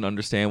he doesn't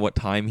understand what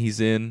time he's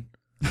in.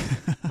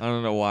 I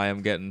don't know why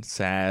I'm getting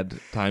sad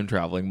time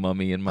traveling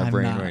mummy in my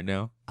brain right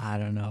now. I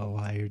don't know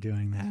why you're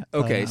doing that.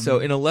 Okay, so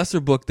in a lesser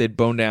book, they'd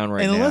bone down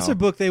right now. In a lesser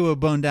book, they would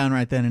bone down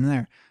right then and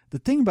there. The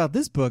thing about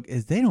this book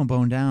is they don't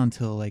bone down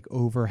till like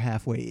over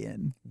halfway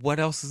in. What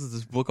else is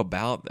this book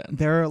about then?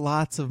 There are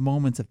lots of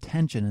moments of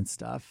tension and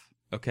stuff.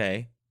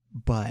 Okay.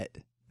 But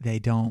they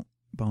don't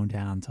bone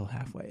down till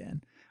halfway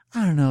in.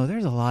 I don't know.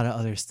 There's a lot of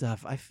other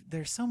stuff.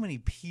 There's so many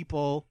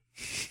people,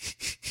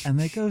 and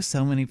they go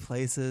so many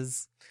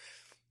places.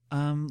 We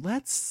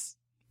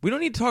don't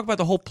need to talk about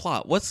the whole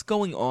plot. What's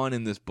going on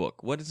in this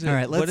book? What is it? All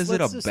right, what is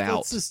it about?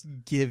 Let's just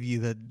give you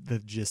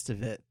the gist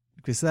of it,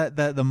 because that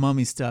the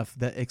mummy stuff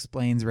that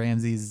explains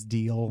Ramses'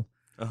 deal.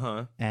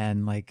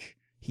 And like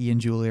he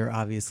and Julie are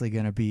obviously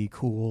gonna be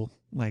cool,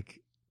 like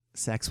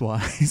sex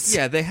wise.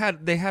 Yeah, they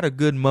had a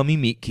good mummy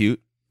meet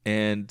cute,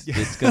 and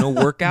it's gonna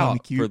work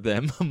out for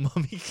them.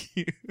 Mummy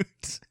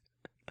cute.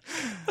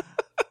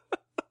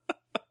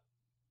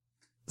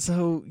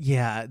 So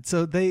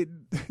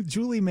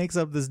Julie makes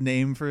up this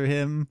name for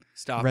him.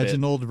 Stop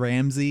Reginald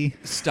Ramsey.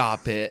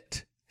 Stop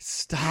it.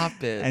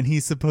 And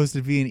he's supposed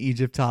to be an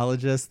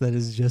Egyptologist that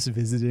is just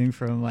visiting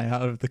from like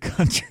out of the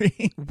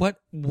country.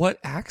 What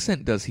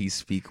accent does he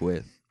speak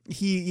with?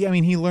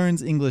 He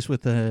learns English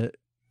with an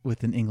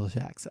English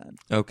accent.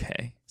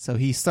 Okay. So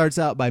he starts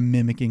out by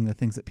mimicking the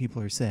things that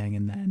people are saying,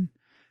 and then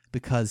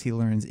because he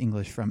learns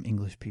English from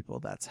English people,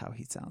 that's how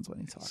he sounds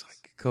when he talks. So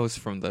it goes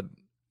from the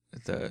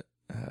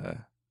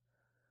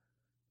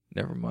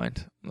never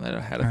mind.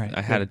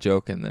 I had a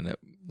joke and then it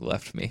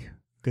left me.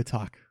 Good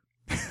talk.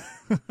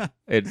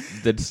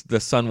 The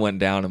sun went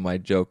down and my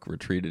joke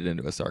retreated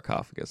into a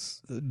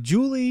sarcophagus.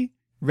 Julie,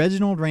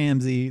 Reginald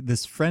Ramsey,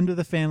 this friend of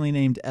the family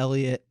named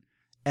Elliot,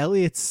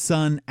 Elliot's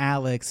son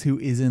Alex, who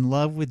is in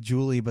love with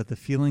Julie, but the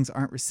feelings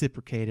aren't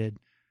reciprocated,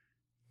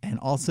 and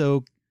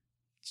also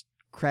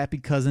crappy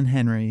cousin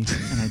Henry,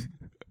 and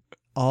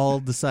all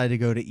decide to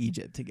go to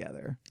Egypt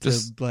together.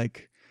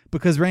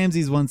 Because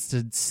Ramses wants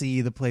to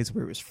see the place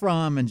where he was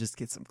from and just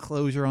get some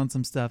closure on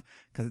some stuff.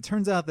 Because it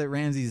turns out that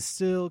Ramses is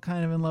still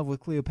kind of in love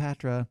with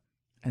Cleopatra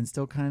and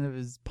still kind of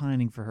is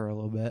pining for her a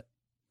little bit.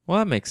 Well,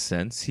 that makes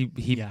sense. He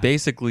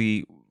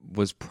basically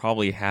was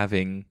probably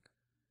having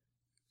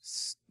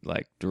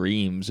like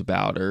dreams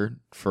about her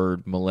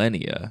for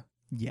millennia.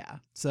 Yeah.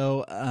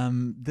 So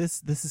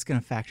this is going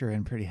to factor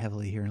in pretty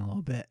heavily here in a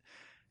little bit,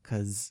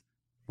 because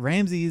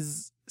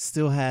Ramses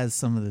still has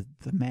some of the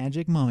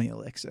magic mummy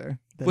elixir.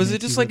 Was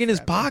it just like in his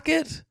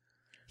pocket?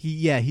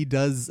 He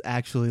does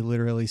actually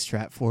literally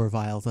strap 4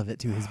 vials of it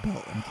to his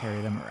belt and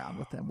carry them around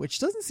with him, which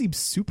doesn't seem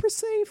super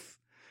safe.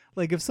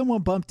 Like if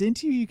someone bumped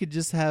into you, you could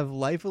just have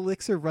life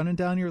elixir running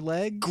down your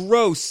leg.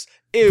 Gross.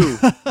 Ew.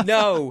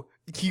 No.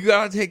 You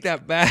gotta take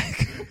that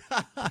back.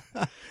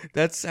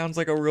 That sounds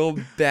like a real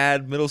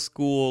bad middle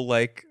school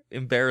like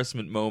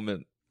embarrassment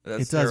moment.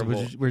 That's it does.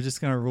 terrible. We're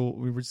just gonna roll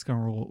with it.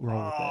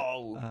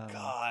 Oh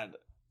God!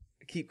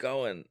 Keep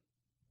going.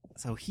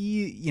 So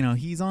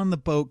he's on the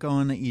boat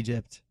going to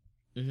Egypt,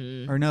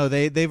 Mm-hmm. or no,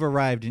 they've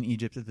arrived in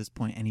Egypt at this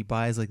point, and he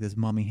buys like this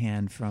mummy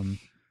hand from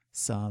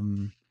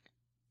some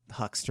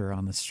huckster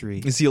on the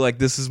street. Is he like,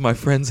 this is my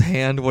friend's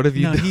hand? What have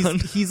you done?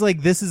 He's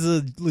like, this is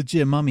a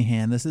legit mummy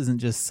hand. This isn't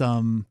just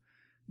some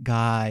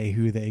guy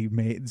who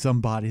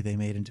somebody they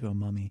made into a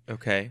mummy.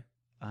 Okay.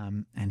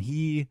 And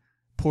he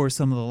pours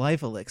some of the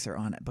life elixir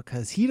on it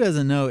because he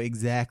doesn't know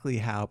exactly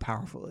how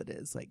powerful it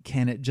is. Like,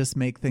 can it just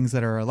make things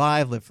that are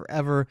alive live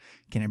forever?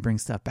 Can it bring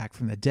stuff back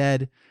from the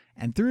dead?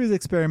 And through his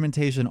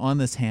experimentation on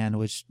this hand,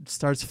 which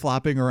starts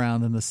flopping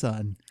around in the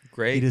sun,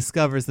 Great. he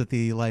discovers that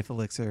the life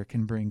elixir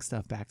can bring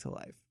stuff back to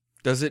life.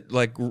 Does it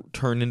like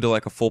turn into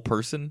like a full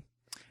person?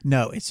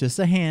 No, it's just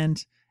a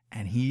hand,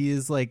 and he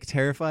is like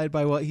terrified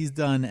by what he's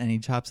done, and he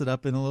chops it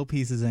up into little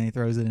pieces and he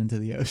throws it into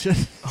the ocean.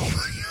 Oh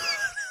my God.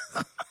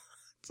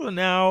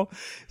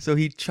 So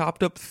he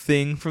chopped up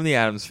Thing from the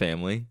Addams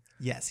Family.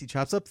 Yes, he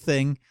chops up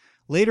Thing.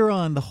 Later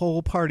on, the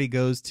whole party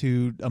goes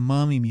to a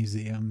mummy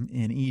museum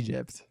in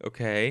Egypt.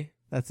 Okay.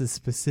 That's as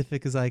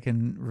specific as I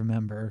can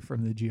remember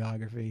from the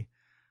geography.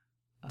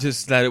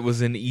 Just that it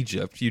was in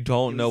Egypt. You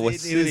don't know what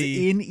city. It was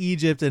in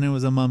Egypt, and it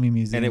was a mummy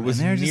museum. And it was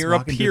they're just near a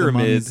walking through the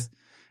pyramid. mummies.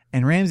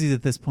 And Ramses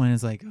at this point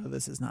is like, oh,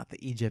 this is not the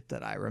Egypt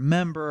that I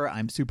remember.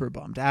 I'm super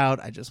bummed out.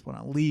 I just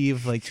want to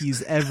leave. Like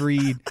he's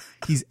every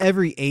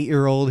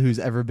 8-year-old who's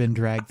ever been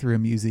dragged through a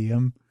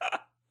museum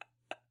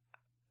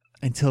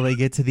until they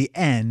get to the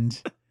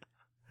end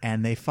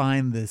and they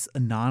find this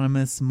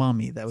anonymous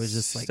mummy that was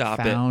just like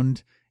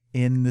found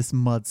in this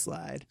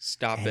mudslide.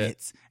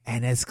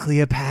 And it's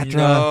Cleopatra.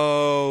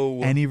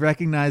 No. And he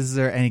recognizes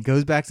her and he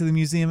goes back to the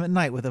museum at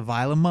night with a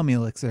vial of mummy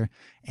elixir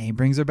and he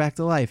brings her back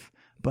to life.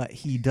 But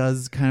he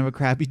does kind of a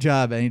crappy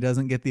job and he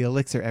doesn't get the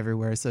elixir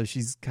everywhere. So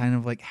she's kind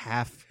of like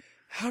half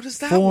How does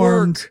that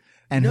formed, work?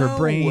 and her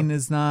brain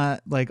is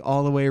not like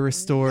all the way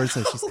restored.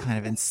 So she's kind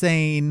of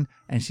insane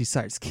and she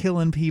starts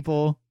killing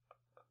people.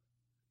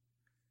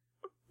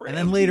 And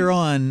then later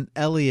on,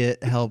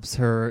 Elliot helps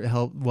her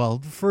well,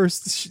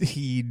 first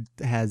he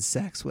has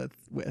sex with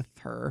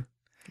her.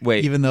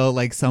 Wait. Even though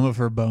like some of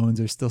her bones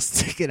are still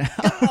sticking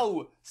out.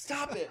 No!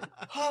 Stop it!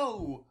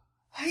 Oh!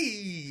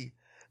 Hey!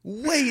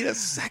 Wait a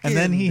second! And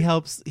then he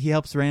helps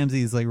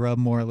Ramses like rub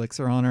more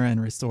elixir on her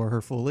and restore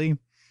her fully.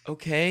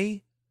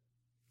 Okay.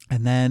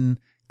 And then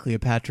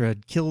Cleopatra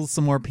kills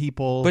some more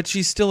people. But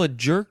she's still a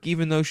jerk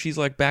even though she's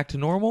like back to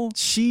normal?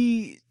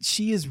 She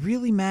is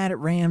really mad at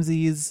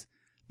Ramses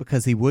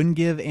because he wouldn't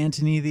give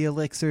Antony the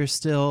elixir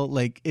still.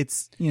 Like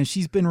it's,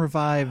 she's been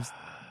revived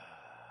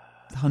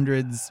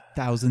hundreds,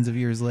 thousands of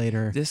years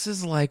later. This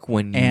is like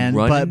when you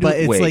run into... But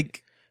it's wait,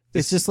 like,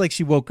 it's just like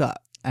she woke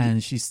up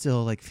and she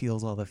still like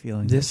feels all the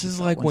feelings. This is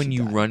like when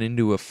you run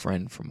into a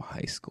friend from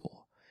high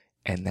school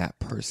and that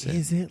person...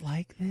 Is it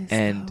like this?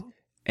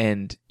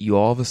 And you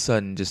all of a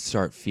sudden just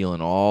start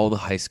feeling all the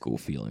high school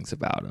feelings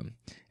about him.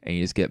 And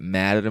you just get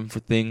mad at him for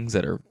things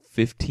that are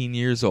 15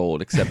 years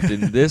old, except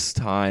in this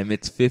time,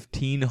 it's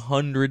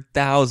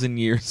 1,500,000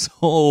 years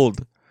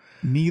old.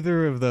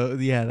 Neither of those.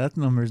 Yeah, that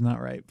number's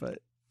not right, but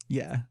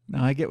yeah.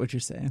 No, I get what you're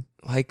saying.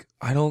 Like,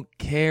 I don't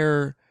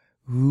care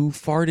who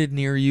farted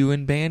near you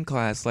in band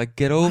class. Like,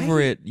 get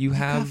over it. You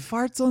have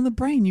farts on the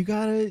brain. You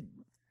gotta...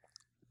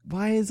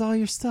 Why is all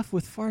your stuff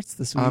with farts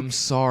this week? I'm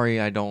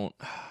sorry, I don't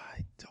know.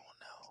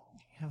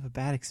 You have a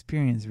bad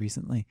experience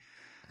recently.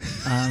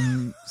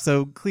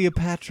 So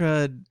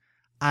Cleopatra,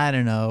 I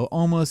don't know,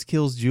 almost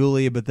kills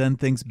Julie, but then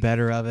thinks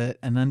better of it,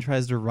 and then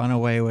tries to run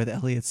away with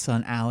Elliot's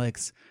son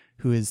Alex,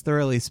 who is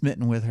thoroughly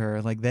smitten with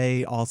her. Like,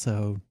 they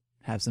also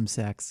have some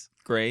sex.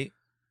 Great.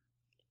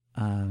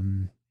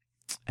 And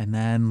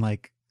then,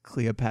 like,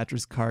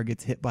 Cleopatra's car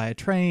gets hit by a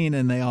train,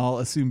 and they all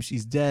assume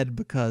she's dead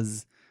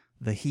because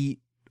the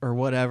heat or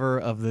whatever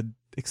of the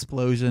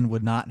explosion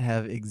would not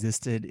have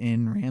existed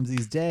in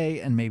Ramses' day,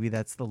 and maybe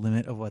that's the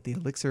limit of what the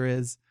elixir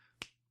is.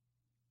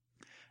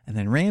 And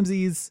then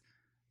Ramses,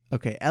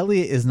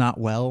 Elliot is not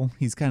well.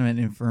 He's kind of an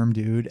infirm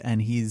dude,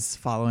 and he's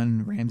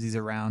following Ramses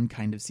around,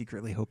 kind of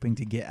secretly hoping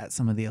to get at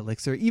some of the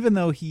elixir, even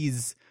though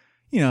he's,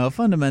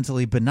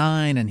 fundamentally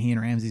benign, and he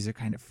and Ramses are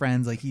kind of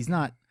friends. Like, he's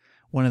not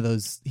one of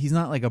those, he's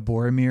not like a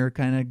Boromir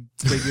kind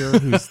of figure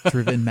who's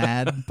driven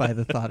mad by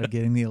the thought of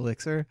getting the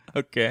elixir.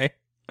 Okay.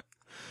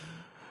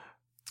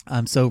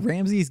 So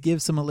Ramses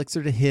gives some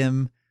elixir to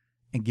him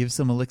and gives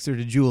some elixir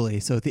to Julie.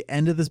 So at the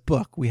end of this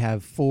book, we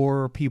have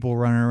 4 people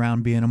running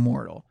around being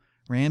immortal.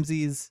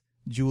 Ramses,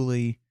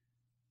 Julie,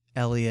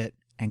 Elliot,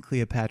 and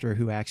Cleopatra,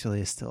 who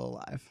actually is still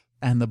alive.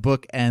 And the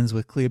book ends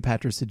with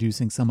Cleopatra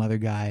seducing some other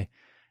guy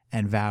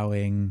and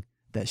vowing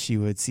that she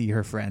would see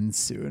her friends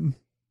soon.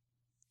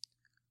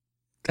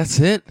 That's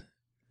it?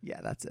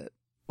 Yeah, that's it.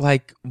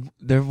 Like,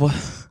 there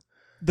was...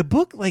 The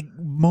book, like,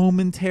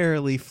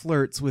 momentarily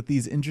flirts with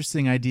these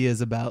interesting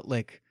ideas about,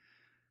 like,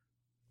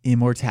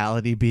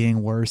 immortality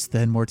being worse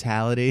than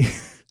mortality.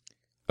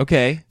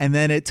 Okay. And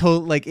then it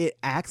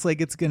acts like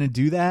it's going to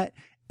do that.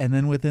 And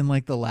then within,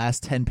 like, the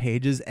last 10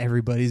 pages,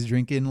 everybody's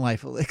drinking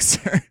life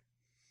elixir.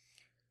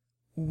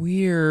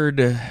 Weird.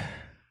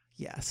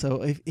 Yeah,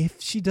 so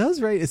if she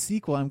does write a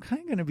sequel, I'm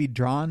kind of going to be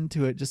drawn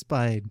to it just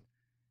by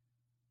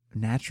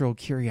natural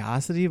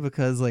curiosity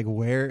because, like,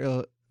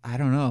 where... I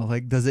don't know.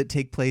 Like, does it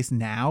take place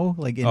now?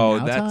 Like in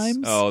now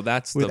times?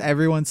 That's with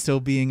everyone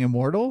still being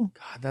immortal?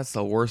 God, that's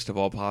the worst of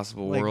all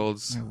possible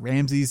worlds.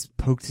 Ramses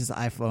poked his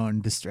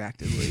iPhone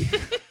distractedly.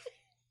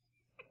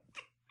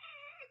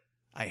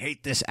 I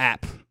hate this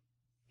app,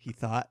 he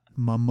thought,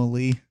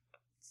 mummily.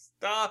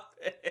 Stop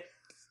it.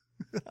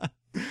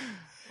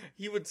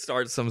 He would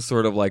start some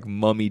sort of like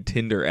mummy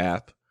Tinder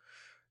app.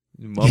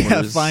 Mummers.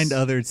 Yeah, find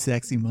other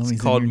sexy mummies.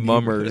 It's called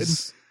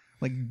Mummers.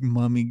 Like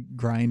Mummy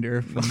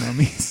Grinder for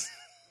mummies.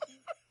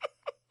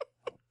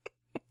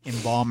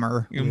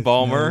 Embalmer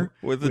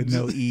with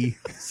no E.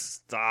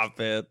 Stop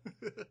it.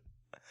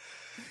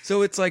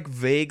 So it's like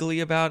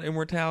vaguely about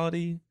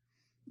immortality?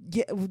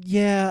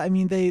 Yeah. I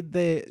mean,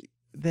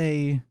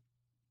 they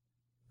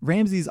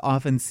Ramses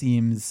often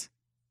seems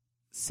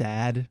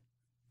sad,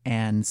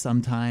 and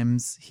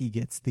sometimes he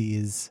gets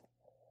these.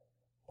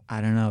 I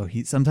don't know.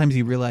 Sometimes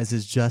he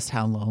realizes just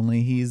how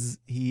lonely he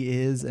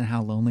is, and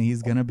how lonely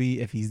he's gonna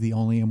be if he's the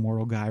only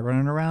immortal guy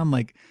running around.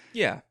 Like,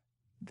 yeah,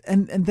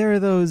 and there are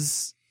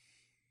those.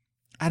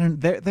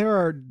 There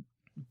are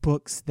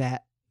books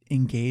that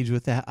engage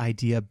with that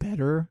idea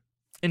better,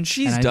 and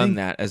she's done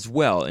that as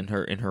well in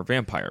her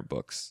vampire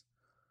books.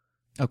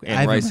 Okay, and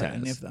I haven't Rice read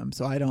any of them,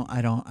 so I don't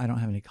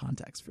have any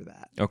context for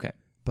that. Okay,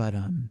 but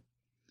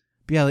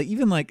yeah, like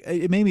even like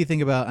it made me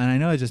think about, and I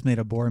know I just made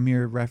a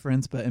Boromir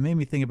reference, but it made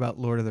me think about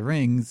Lord of the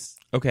Rings.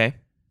 Okay,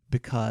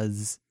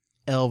 because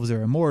elves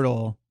are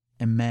immortal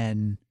and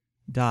men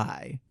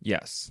die.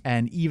 Yes,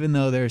 and even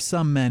though there's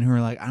some men who are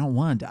like, I don't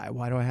want to die.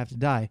 Why do I have to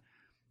die?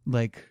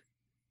 Like,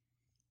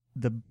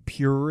 the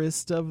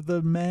purest of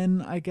the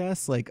men, I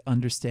guess, like,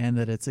 understand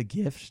that it's a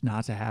gift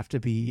not to have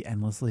to be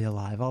endlessly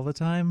alive all the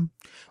time.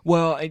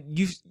 Well,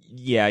 you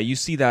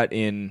see that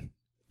in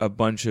a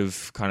bunch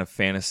of kind of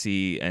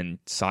fantasy and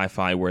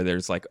sci-fi where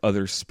there's like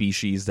other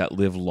species that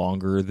live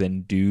longer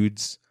than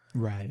dudes,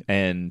 right?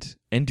 And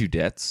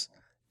dudettes,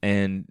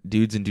 and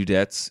dudes and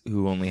dudettes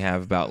who only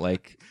have about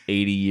like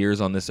 80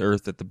 years on this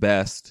earth at the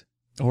best.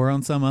 Or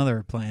on some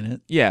other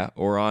planet. Yeah,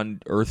 or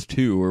on Earth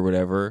 2 or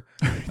whatever.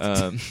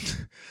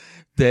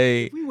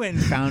 They If we went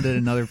and founded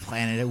another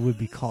planet, it would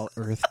be called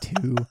Earth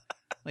 2.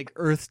 Like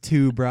Earth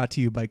 2 brought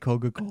to you by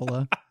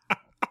Coca-Cola.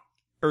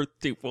 Earth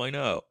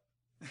 2.0.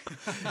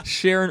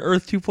 Share an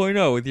Earth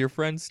 2.0 with your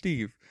friend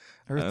Steve.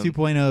 Earth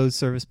 2.0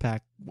 Service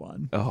Pack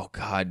 1. Oh,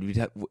 God.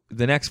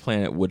 The next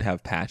planet would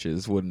have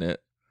patches, wouldn't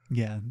it?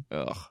 Yeah.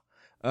 Ugh.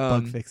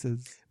 Bug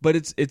fixes. But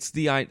it's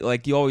the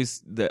like you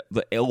always the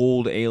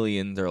old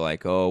aliens are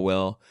like, oh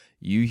well,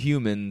 you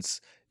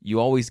humans, you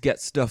always get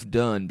stuff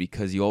done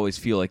because you always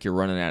feel like you're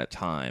running out of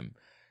time.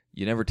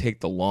 You never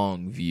take the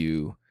long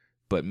view,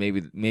 but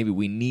maybe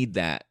we need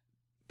that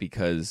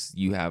because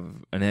you have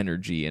an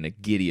energy and a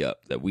giddy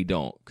up that we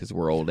don't because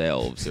we're old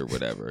elves or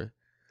whatever.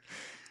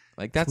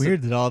 Like that's it's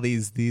weird that all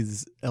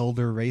these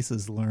elder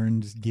races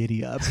learned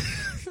giddy up.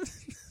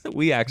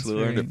 We actually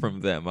learned it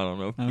from them. I don't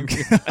know if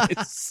you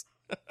guys.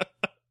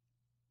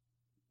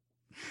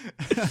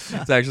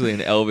 It's actually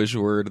an elvish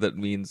word that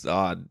means,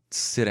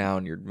 sit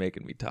down, you're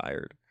making me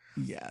tired.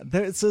 Yeah.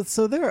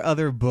 So there are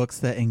other books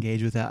that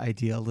engage with that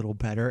idea a little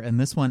better, and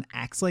this one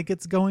acts like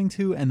it's going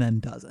to and then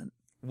doesn't.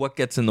 What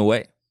gets in the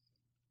way?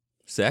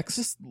 Sex?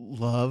 Just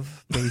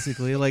love,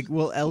 basically. Like,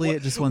 well,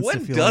 Elliot just wants to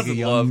feel like like a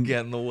young... love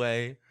get in the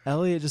way?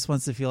 Elliot just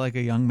wants to feel like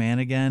a young man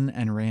again,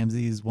 and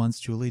Ramses wants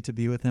Julie to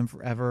be with him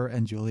forever,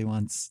 and Julie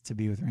wants to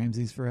be with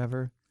Ramses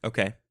forever.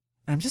 Okay.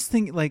 And I'm just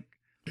thinking, like,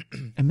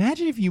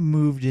 imagine if you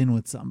moved in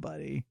with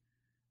somebody,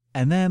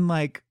 and then,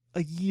 like,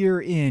 a year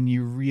in,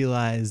 you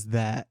realize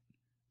that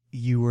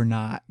you were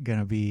not going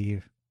to be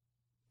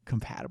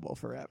compatible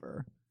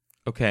forever.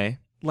 Okay.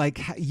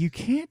 Like, you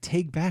can't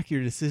take back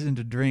your decision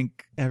to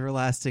drink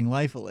everlasting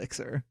life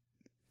elixir.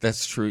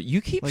 That's true. You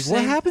keep like, saying...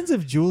 what happens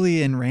if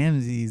Julie and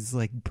Ramses,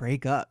 like,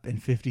 break up in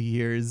 50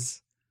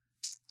 years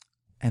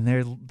and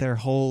their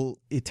whole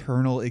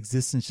eternal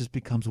existence just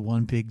becomes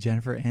one big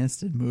Jennifer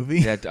Aniston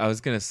movie? Yeah, I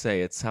was going to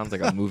say, it sounds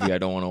like a movie I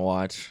don't want to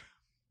watch.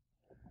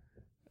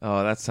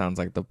 Oh, that sounds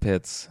like The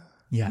Pits.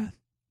 Yeah.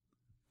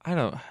 I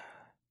don't...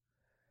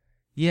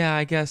 Yeah,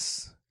 I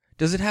guess...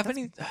 Does it have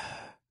any...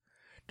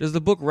 Does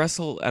the book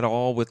wrestle at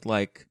all with,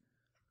 like,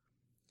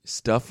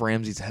 stuff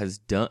Ramses has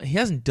done? He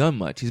hasn't done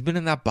much. He's been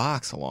in that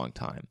box a long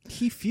time.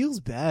 He feels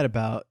bad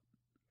about,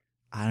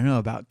 I don't know,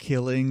 about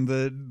killing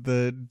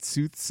the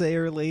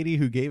soothsayer lady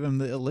who gave him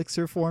the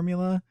elixir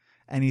formula.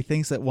 And he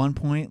thinks at one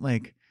point,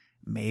 like,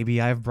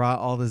 maybe I've brought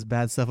all this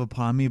bad stuff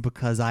upon me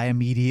because I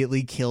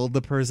immediately killed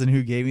the person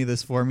who gave me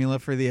this formula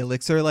for the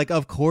elixir. Like,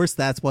 of course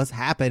that's what's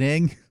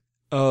happening.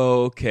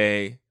 Oh,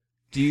 okay.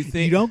 Do you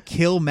think... You don't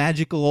kill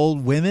magical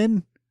old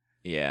women?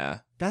 Yeah.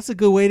 That's a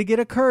good way to get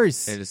a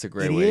curse. It is a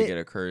great way to get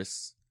a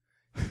curse.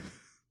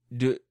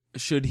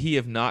 Should he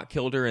have not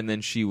killed her and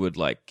then she would,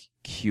 like,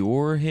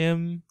 cure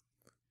him?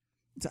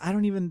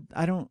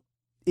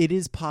 It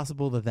is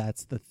possible that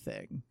that's the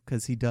thing.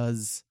 Because he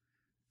does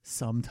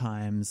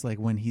sometimes, like,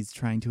 when he's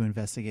trying to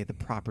investigate the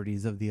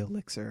properties of the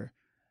elixir,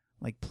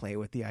 like, play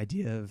with the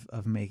idea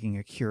of making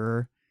a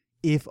cure.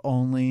 If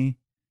only,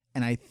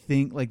 and I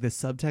think, like, the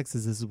subtext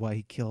is this is why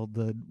he killed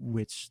the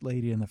witch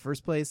lady in the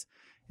first place,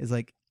 is,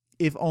 like,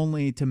 if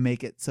only to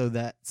make it so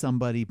that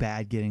somebody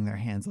bad getting their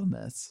hands on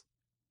this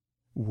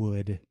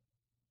would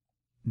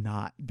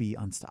not be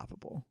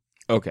unstoppable.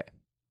 Okay.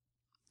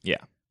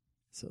 Yeah.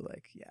 So,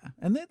 like, yeah.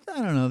 And then,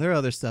 I don't know, there are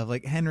other stuff.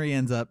 Like, Henry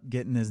ends up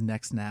getting his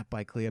neck snapped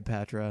by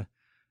Cleopatra,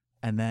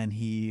 and then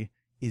he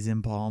is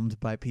embalmed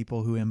by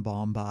people who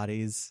embalm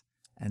bodies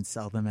and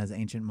sell them as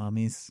ancient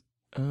mummies.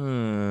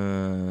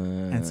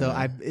 And so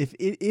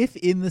if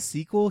in the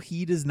sequel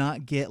he does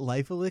not get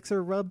life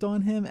elixir rubbed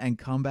on him and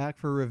come back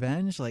for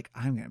revenge, like,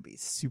 I'm gonna be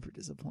super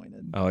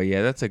disappointed. Oh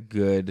yeah, that's a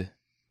good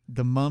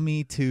The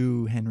Mummy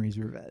 2 Henry's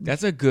Revenge.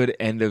 That's a good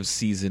end of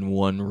season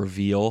 1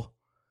 reveal.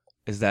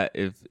 Is that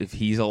if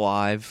he's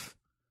alive,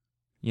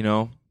 you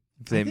know?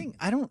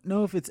 I don't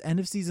know if it's end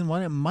of season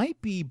 1. It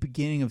might be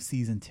beginning of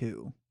season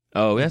 2.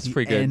 Oh, that's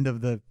pretty good. End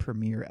of the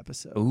premiere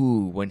episode.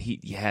 Ooh, when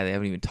they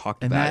haven't even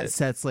talked about it. And that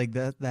sets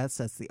that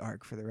sets the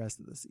arc for the rest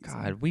of the season.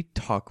 God, we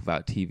talk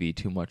about TV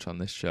too much on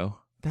this show.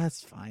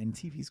 That's fine.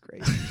 TV's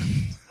great.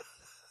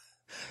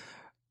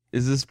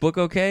 Is this book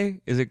okay?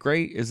 Is it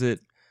great? Is it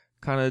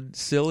kind of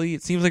silly?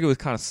 It seems like it was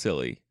kind of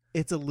silly.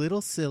 It's a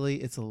little silly.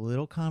 It's a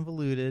little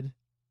convoluted.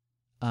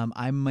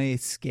 I may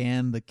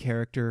scan the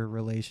character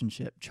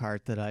relationship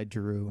chart that I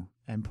drew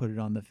and put it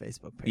on the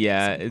Facebook page.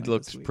 Yeah, it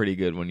looked pretty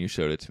good when you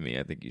showed it to me.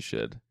 I think you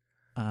should.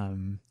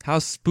 How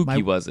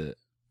spooky was it?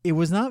 It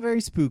was not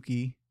very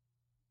spooky.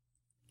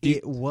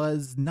 It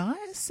was not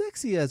as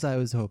sexy as I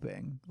was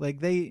hoping.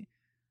 Like,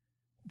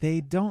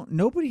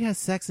 nobody has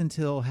sex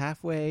until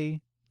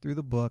halfway through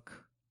the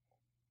book.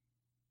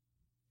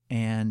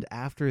 And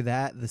after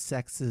that, the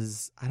sex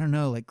is, I don't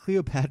know, like,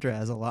 Cleopatra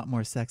has a lot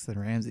more sex than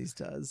Ramses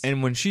does.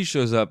 And when she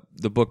shows up,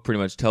 the book pretty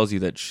much tells you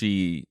that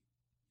she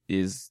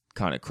is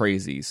kind of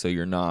crazy, so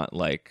you're not,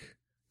 like,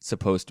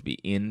 supposed to be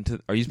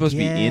into... Are you supposed to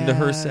be into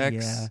her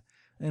sex?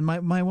 Yeah. And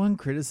my one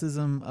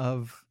criticism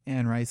of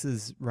Anne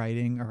Rice's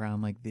writing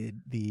around like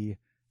the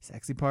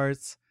sexy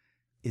parts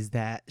is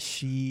that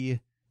she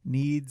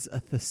needs a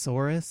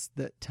thesaurus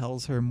that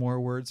tells her more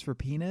words for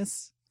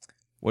penis.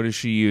 What does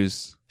she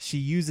use? She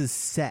uses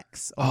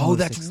sex. Oh,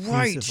 that's exclusively.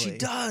 right. She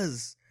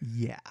does.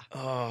 Yeah.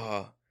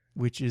 Oh.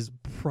 Which is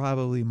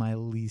probably my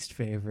least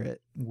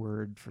favorite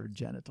word for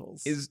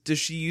genitals. Does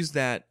she use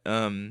that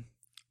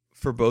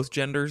for both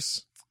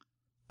genders?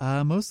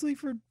 Mostly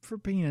for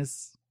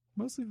penis.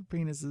 Mostly for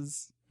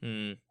penises.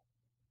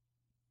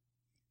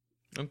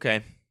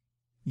 Okay.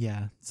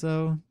 Yeah.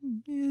 So,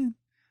 yeah.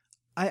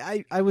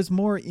 I was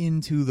more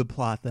into the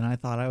plot than I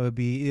thought I would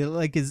be.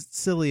 Like, as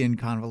silly and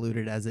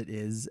convoluted as it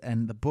is,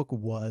 and the book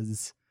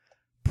was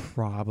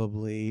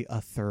probably a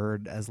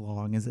third as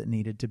long as it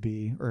needed to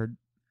be, or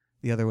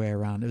the other way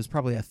around. It was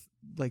probably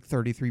like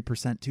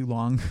 33% too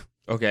long.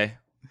 Okay.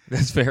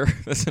 That's fair.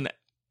 That's an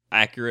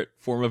accurate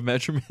form of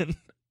measurement.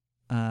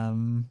 All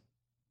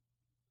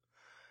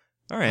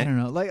right. I don't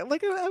know. Like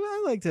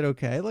I liked it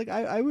okay. Like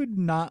I would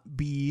not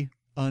be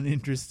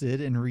uninterested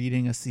in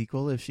reading a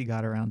sequel if she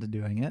got around to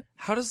doing it.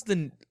 How does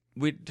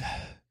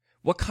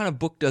what kind of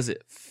book does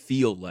it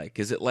feel like?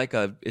 Is it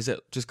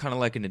just kind of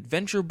like an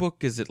adventure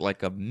book? Is it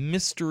like a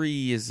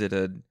mystery?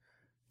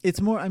 It's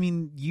more, I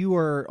mean, you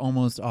are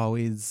almost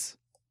always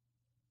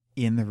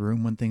in the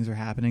room when things are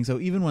happening. So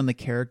even when the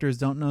characters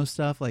don't know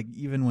stuff, like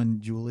even when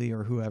Julie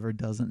or whoever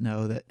doesn't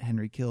know that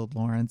Henry killed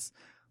Lawrence,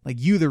 like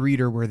you, the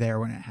reader, were there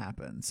when it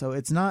happened. So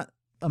it's not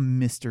a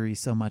mystery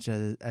so much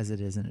as it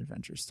is an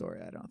adventure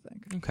story, I don't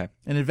think. Okay.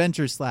 An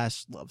adventure /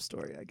 love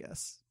story, I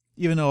guess.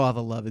 Even though all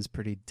the love is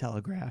pretty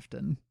telegraphed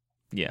and...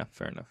 Yeah,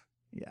 fair enough.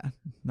 Yeah,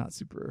 not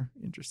super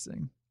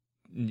interesting.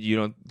 Do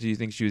you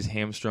think she was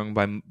hamstrung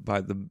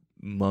by the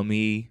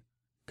mummy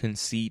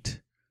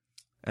conceit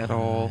at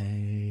all?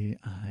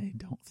 I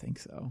don't think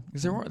so.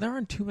 Because there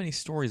aren't too many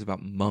stories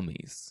about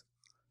mummies.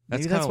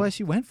 Maybe that's why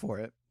she went for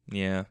it.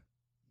 Yeah.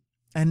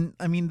 And,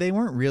 I mean, they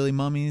weren't really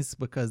mummies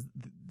because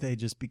they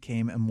just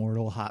became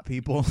immortal hot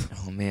people.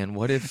 Oh, man,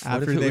 what if...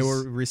 After they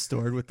were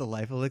restored with the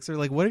life elixir?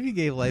 Like, what if you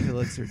gave life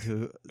elixir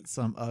to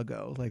some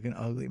uggo, like an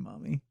ugly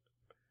mummy?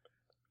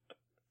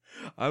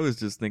 I was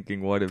just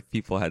thinking, what if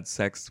people had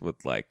sex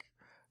with, like,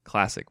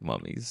 classic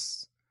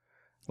mummies?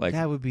 Like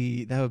that would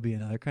be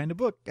another kind of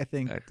book, I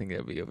think. I think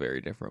it'd be a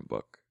very different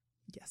book.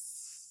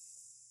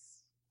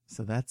 Yes.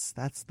 So that's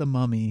The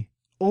Mummy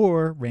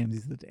or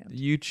Ramses the Damned.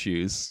 You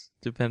choose,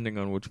 depending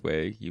on which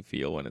way you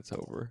feel when it's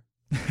over.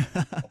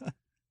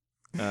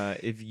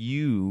 If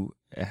you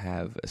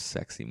have a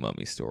sexy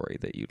mummy story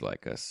that you'd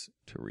like us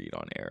to read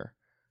on air,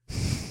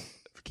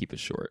 keep it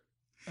short.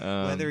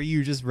 Whether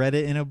you just read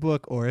it in a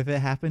book or if it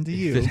happened to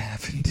you. If it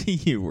happened to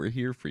you, we're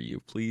here for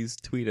you. Please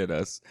tweet at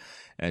us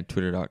at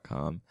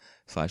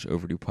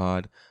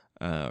twitter.com/overduepod.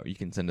 You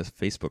can send us a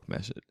Facebook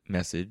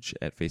message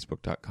at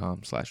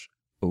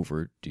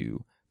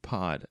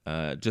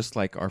facebook.com/overduepod. Just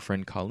like our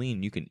friend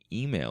Colleen, you can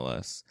email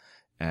us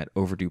at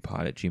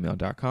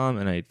overduepod@gmail.com.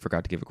 And I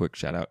forgot to give a quick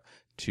shout out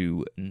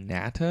to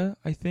Nata,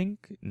 who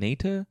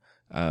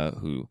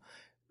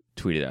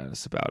tweeted at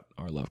us about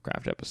our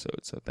Lovecraft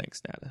episode. So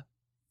thanks, Nata.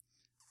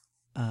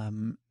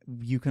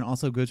 You can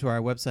also go to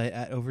our website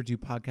at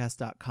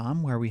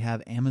overduepodcast.com where we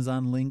have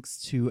Amazon links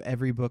to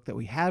every book that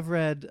we have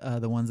read,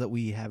 the ones that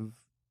we have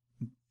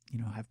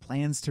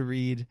plans to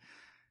read.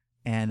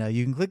 And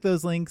you can click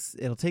those links.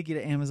 It'll take you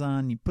to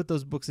Amazon. You put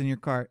those books in your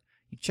cart.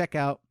 You check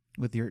out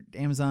with your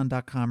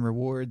Amazon.com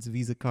rewards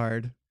Visa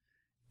card.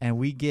 And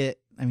we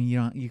get,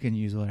 you can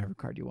use whatever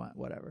card you want,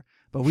 whatever.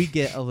 But we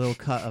get a little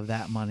cut of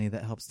that money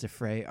that helps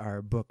defray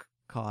our book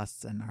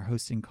costs and our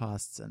hosting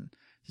costs and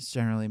just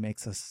generally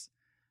makes us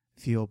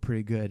feel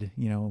pretty good,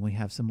 when we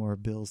have some more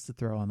bills to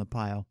throw on the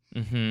pile.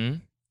 Mm-hmm.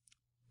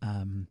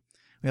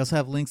 We also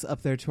have links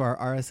up there to our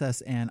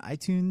RSS and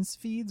iTunes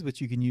feeds, which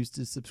you can use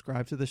to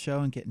subscribe to the show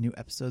and get new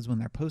episodes when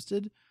they're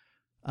posted.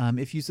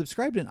 If you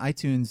subscribed in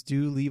iTunes,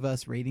 do leave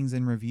us ratings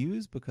and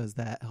reviews because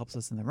that helps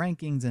us in the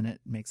rankings and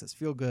it makes us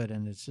feel good.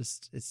 And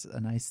it's a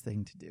nice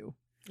thing to do.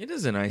 It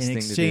is a nice thing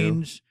to do. In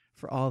exchange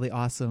for all the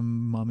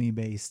awesome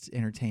mummy-based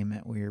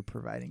entertainment we're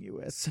providing you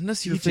with. Send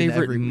us your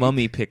favorite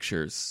mummy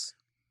pictures.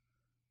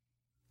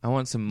 I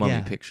want some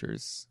mummy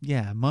pictures.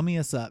 Yeah, mummy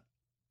us up.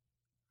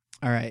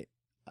 All right.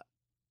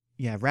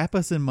 Wrap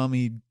us in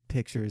mummy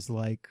pictures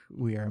like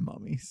we are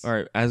mummies. All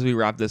right, as we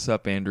wrap this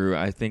up, Andrew,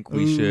 I think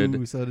we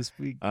should, so to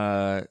speak,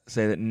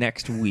 say that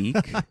next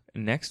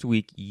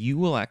week you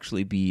will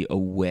actually be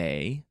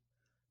away.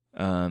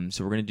 So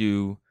we're going to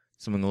do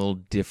something a little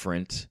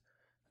different.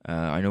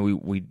 I know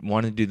we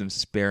want to do them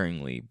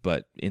sparingly,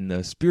 but in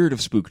the spirit of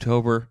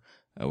Spooktober,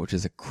 which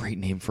is a great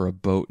name for a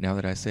boat now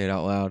that I say it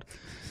out loud.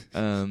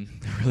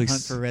 Really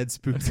Hunt for Red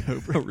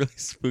Spooktober. A really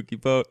spooky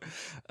boat.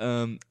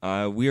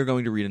 We are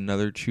going to read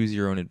another Choose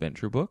Your Own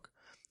Adventure book.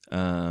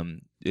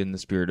 In the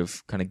spirit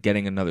of kind of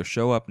getting another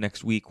show up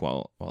next week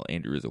while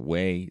Andrew is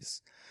away.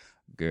 He's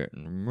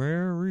getting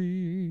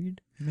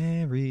married.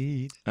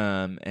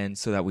 And And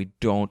so that we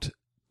don't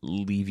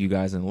leave you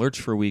guys in the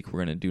lurch for a week.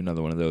 We're going to do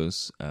another one of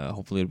those.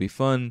 Hopefully it'll be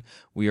fun.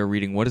 We are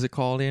reading, what is it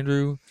called,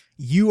 Andrew?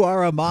 You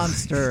Are a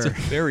Monster. It's a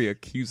very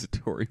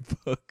accusatory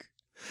book.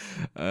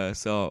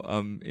 So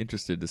I'm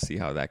interested to see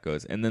how that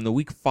goes. And then the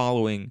week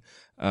following,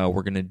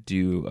 we're going to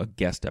do a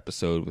guest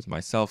episode with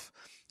myself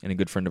and a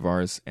good friend of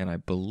ours, and I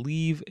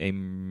believe a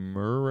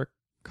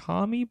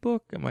Murakami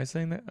book. Am I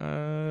saying that?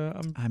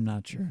 I'm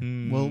not sure.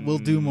 We'll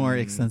do more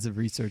extensive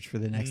research for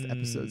the next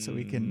episode so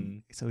we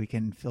can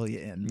fill you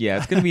in. Yeah,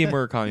 it's going to be a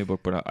Murakami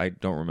book, but I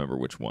don't remember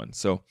which one.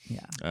 So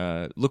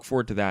yeah, look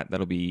forward to that.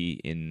 That'll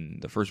be in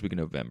the first week of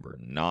November,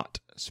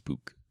 not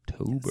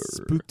Spooktober.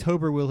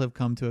 Spooktober will have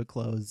come to a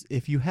close.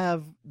 If you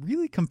have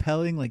really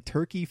compelling like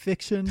turkey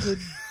fiction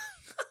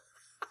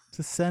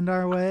to send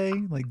our way,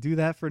 like do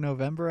that for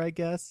November, I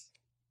guess.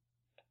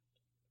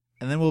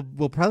 And then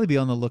we'll probably be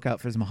on the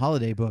lookout for some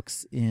holiday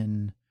books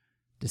in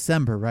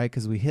December, right?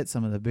 Because we hit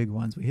some of the big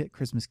ones. We hit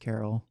Christmas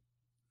Carol.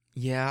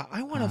 Yeah,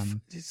 I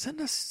want to send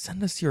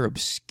us your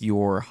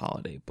obscure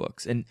holiday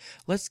books, and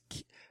let's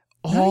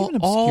all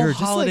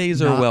holidays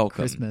just like are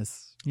welcome.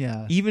 Christmas,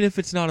 yeah. Even if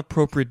it's not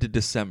appropriate to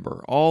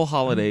December, all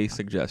holiday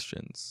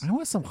suggestions. I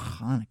want some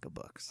Hanukkah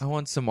books. I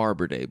want some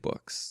Arbor Day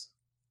books.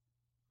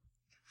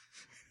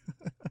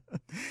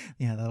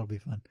 Yeah, that'll be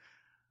fun.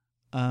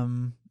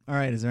 All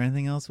right, is there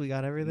anything else? We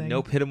got everything?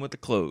 Nope, hit him with the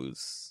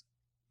close.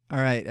 All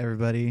right,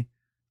 everybody.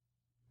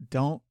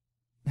 Don't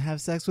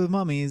have sex with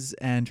mummies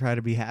and try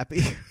to be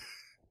happy.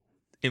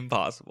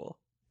 Impossible.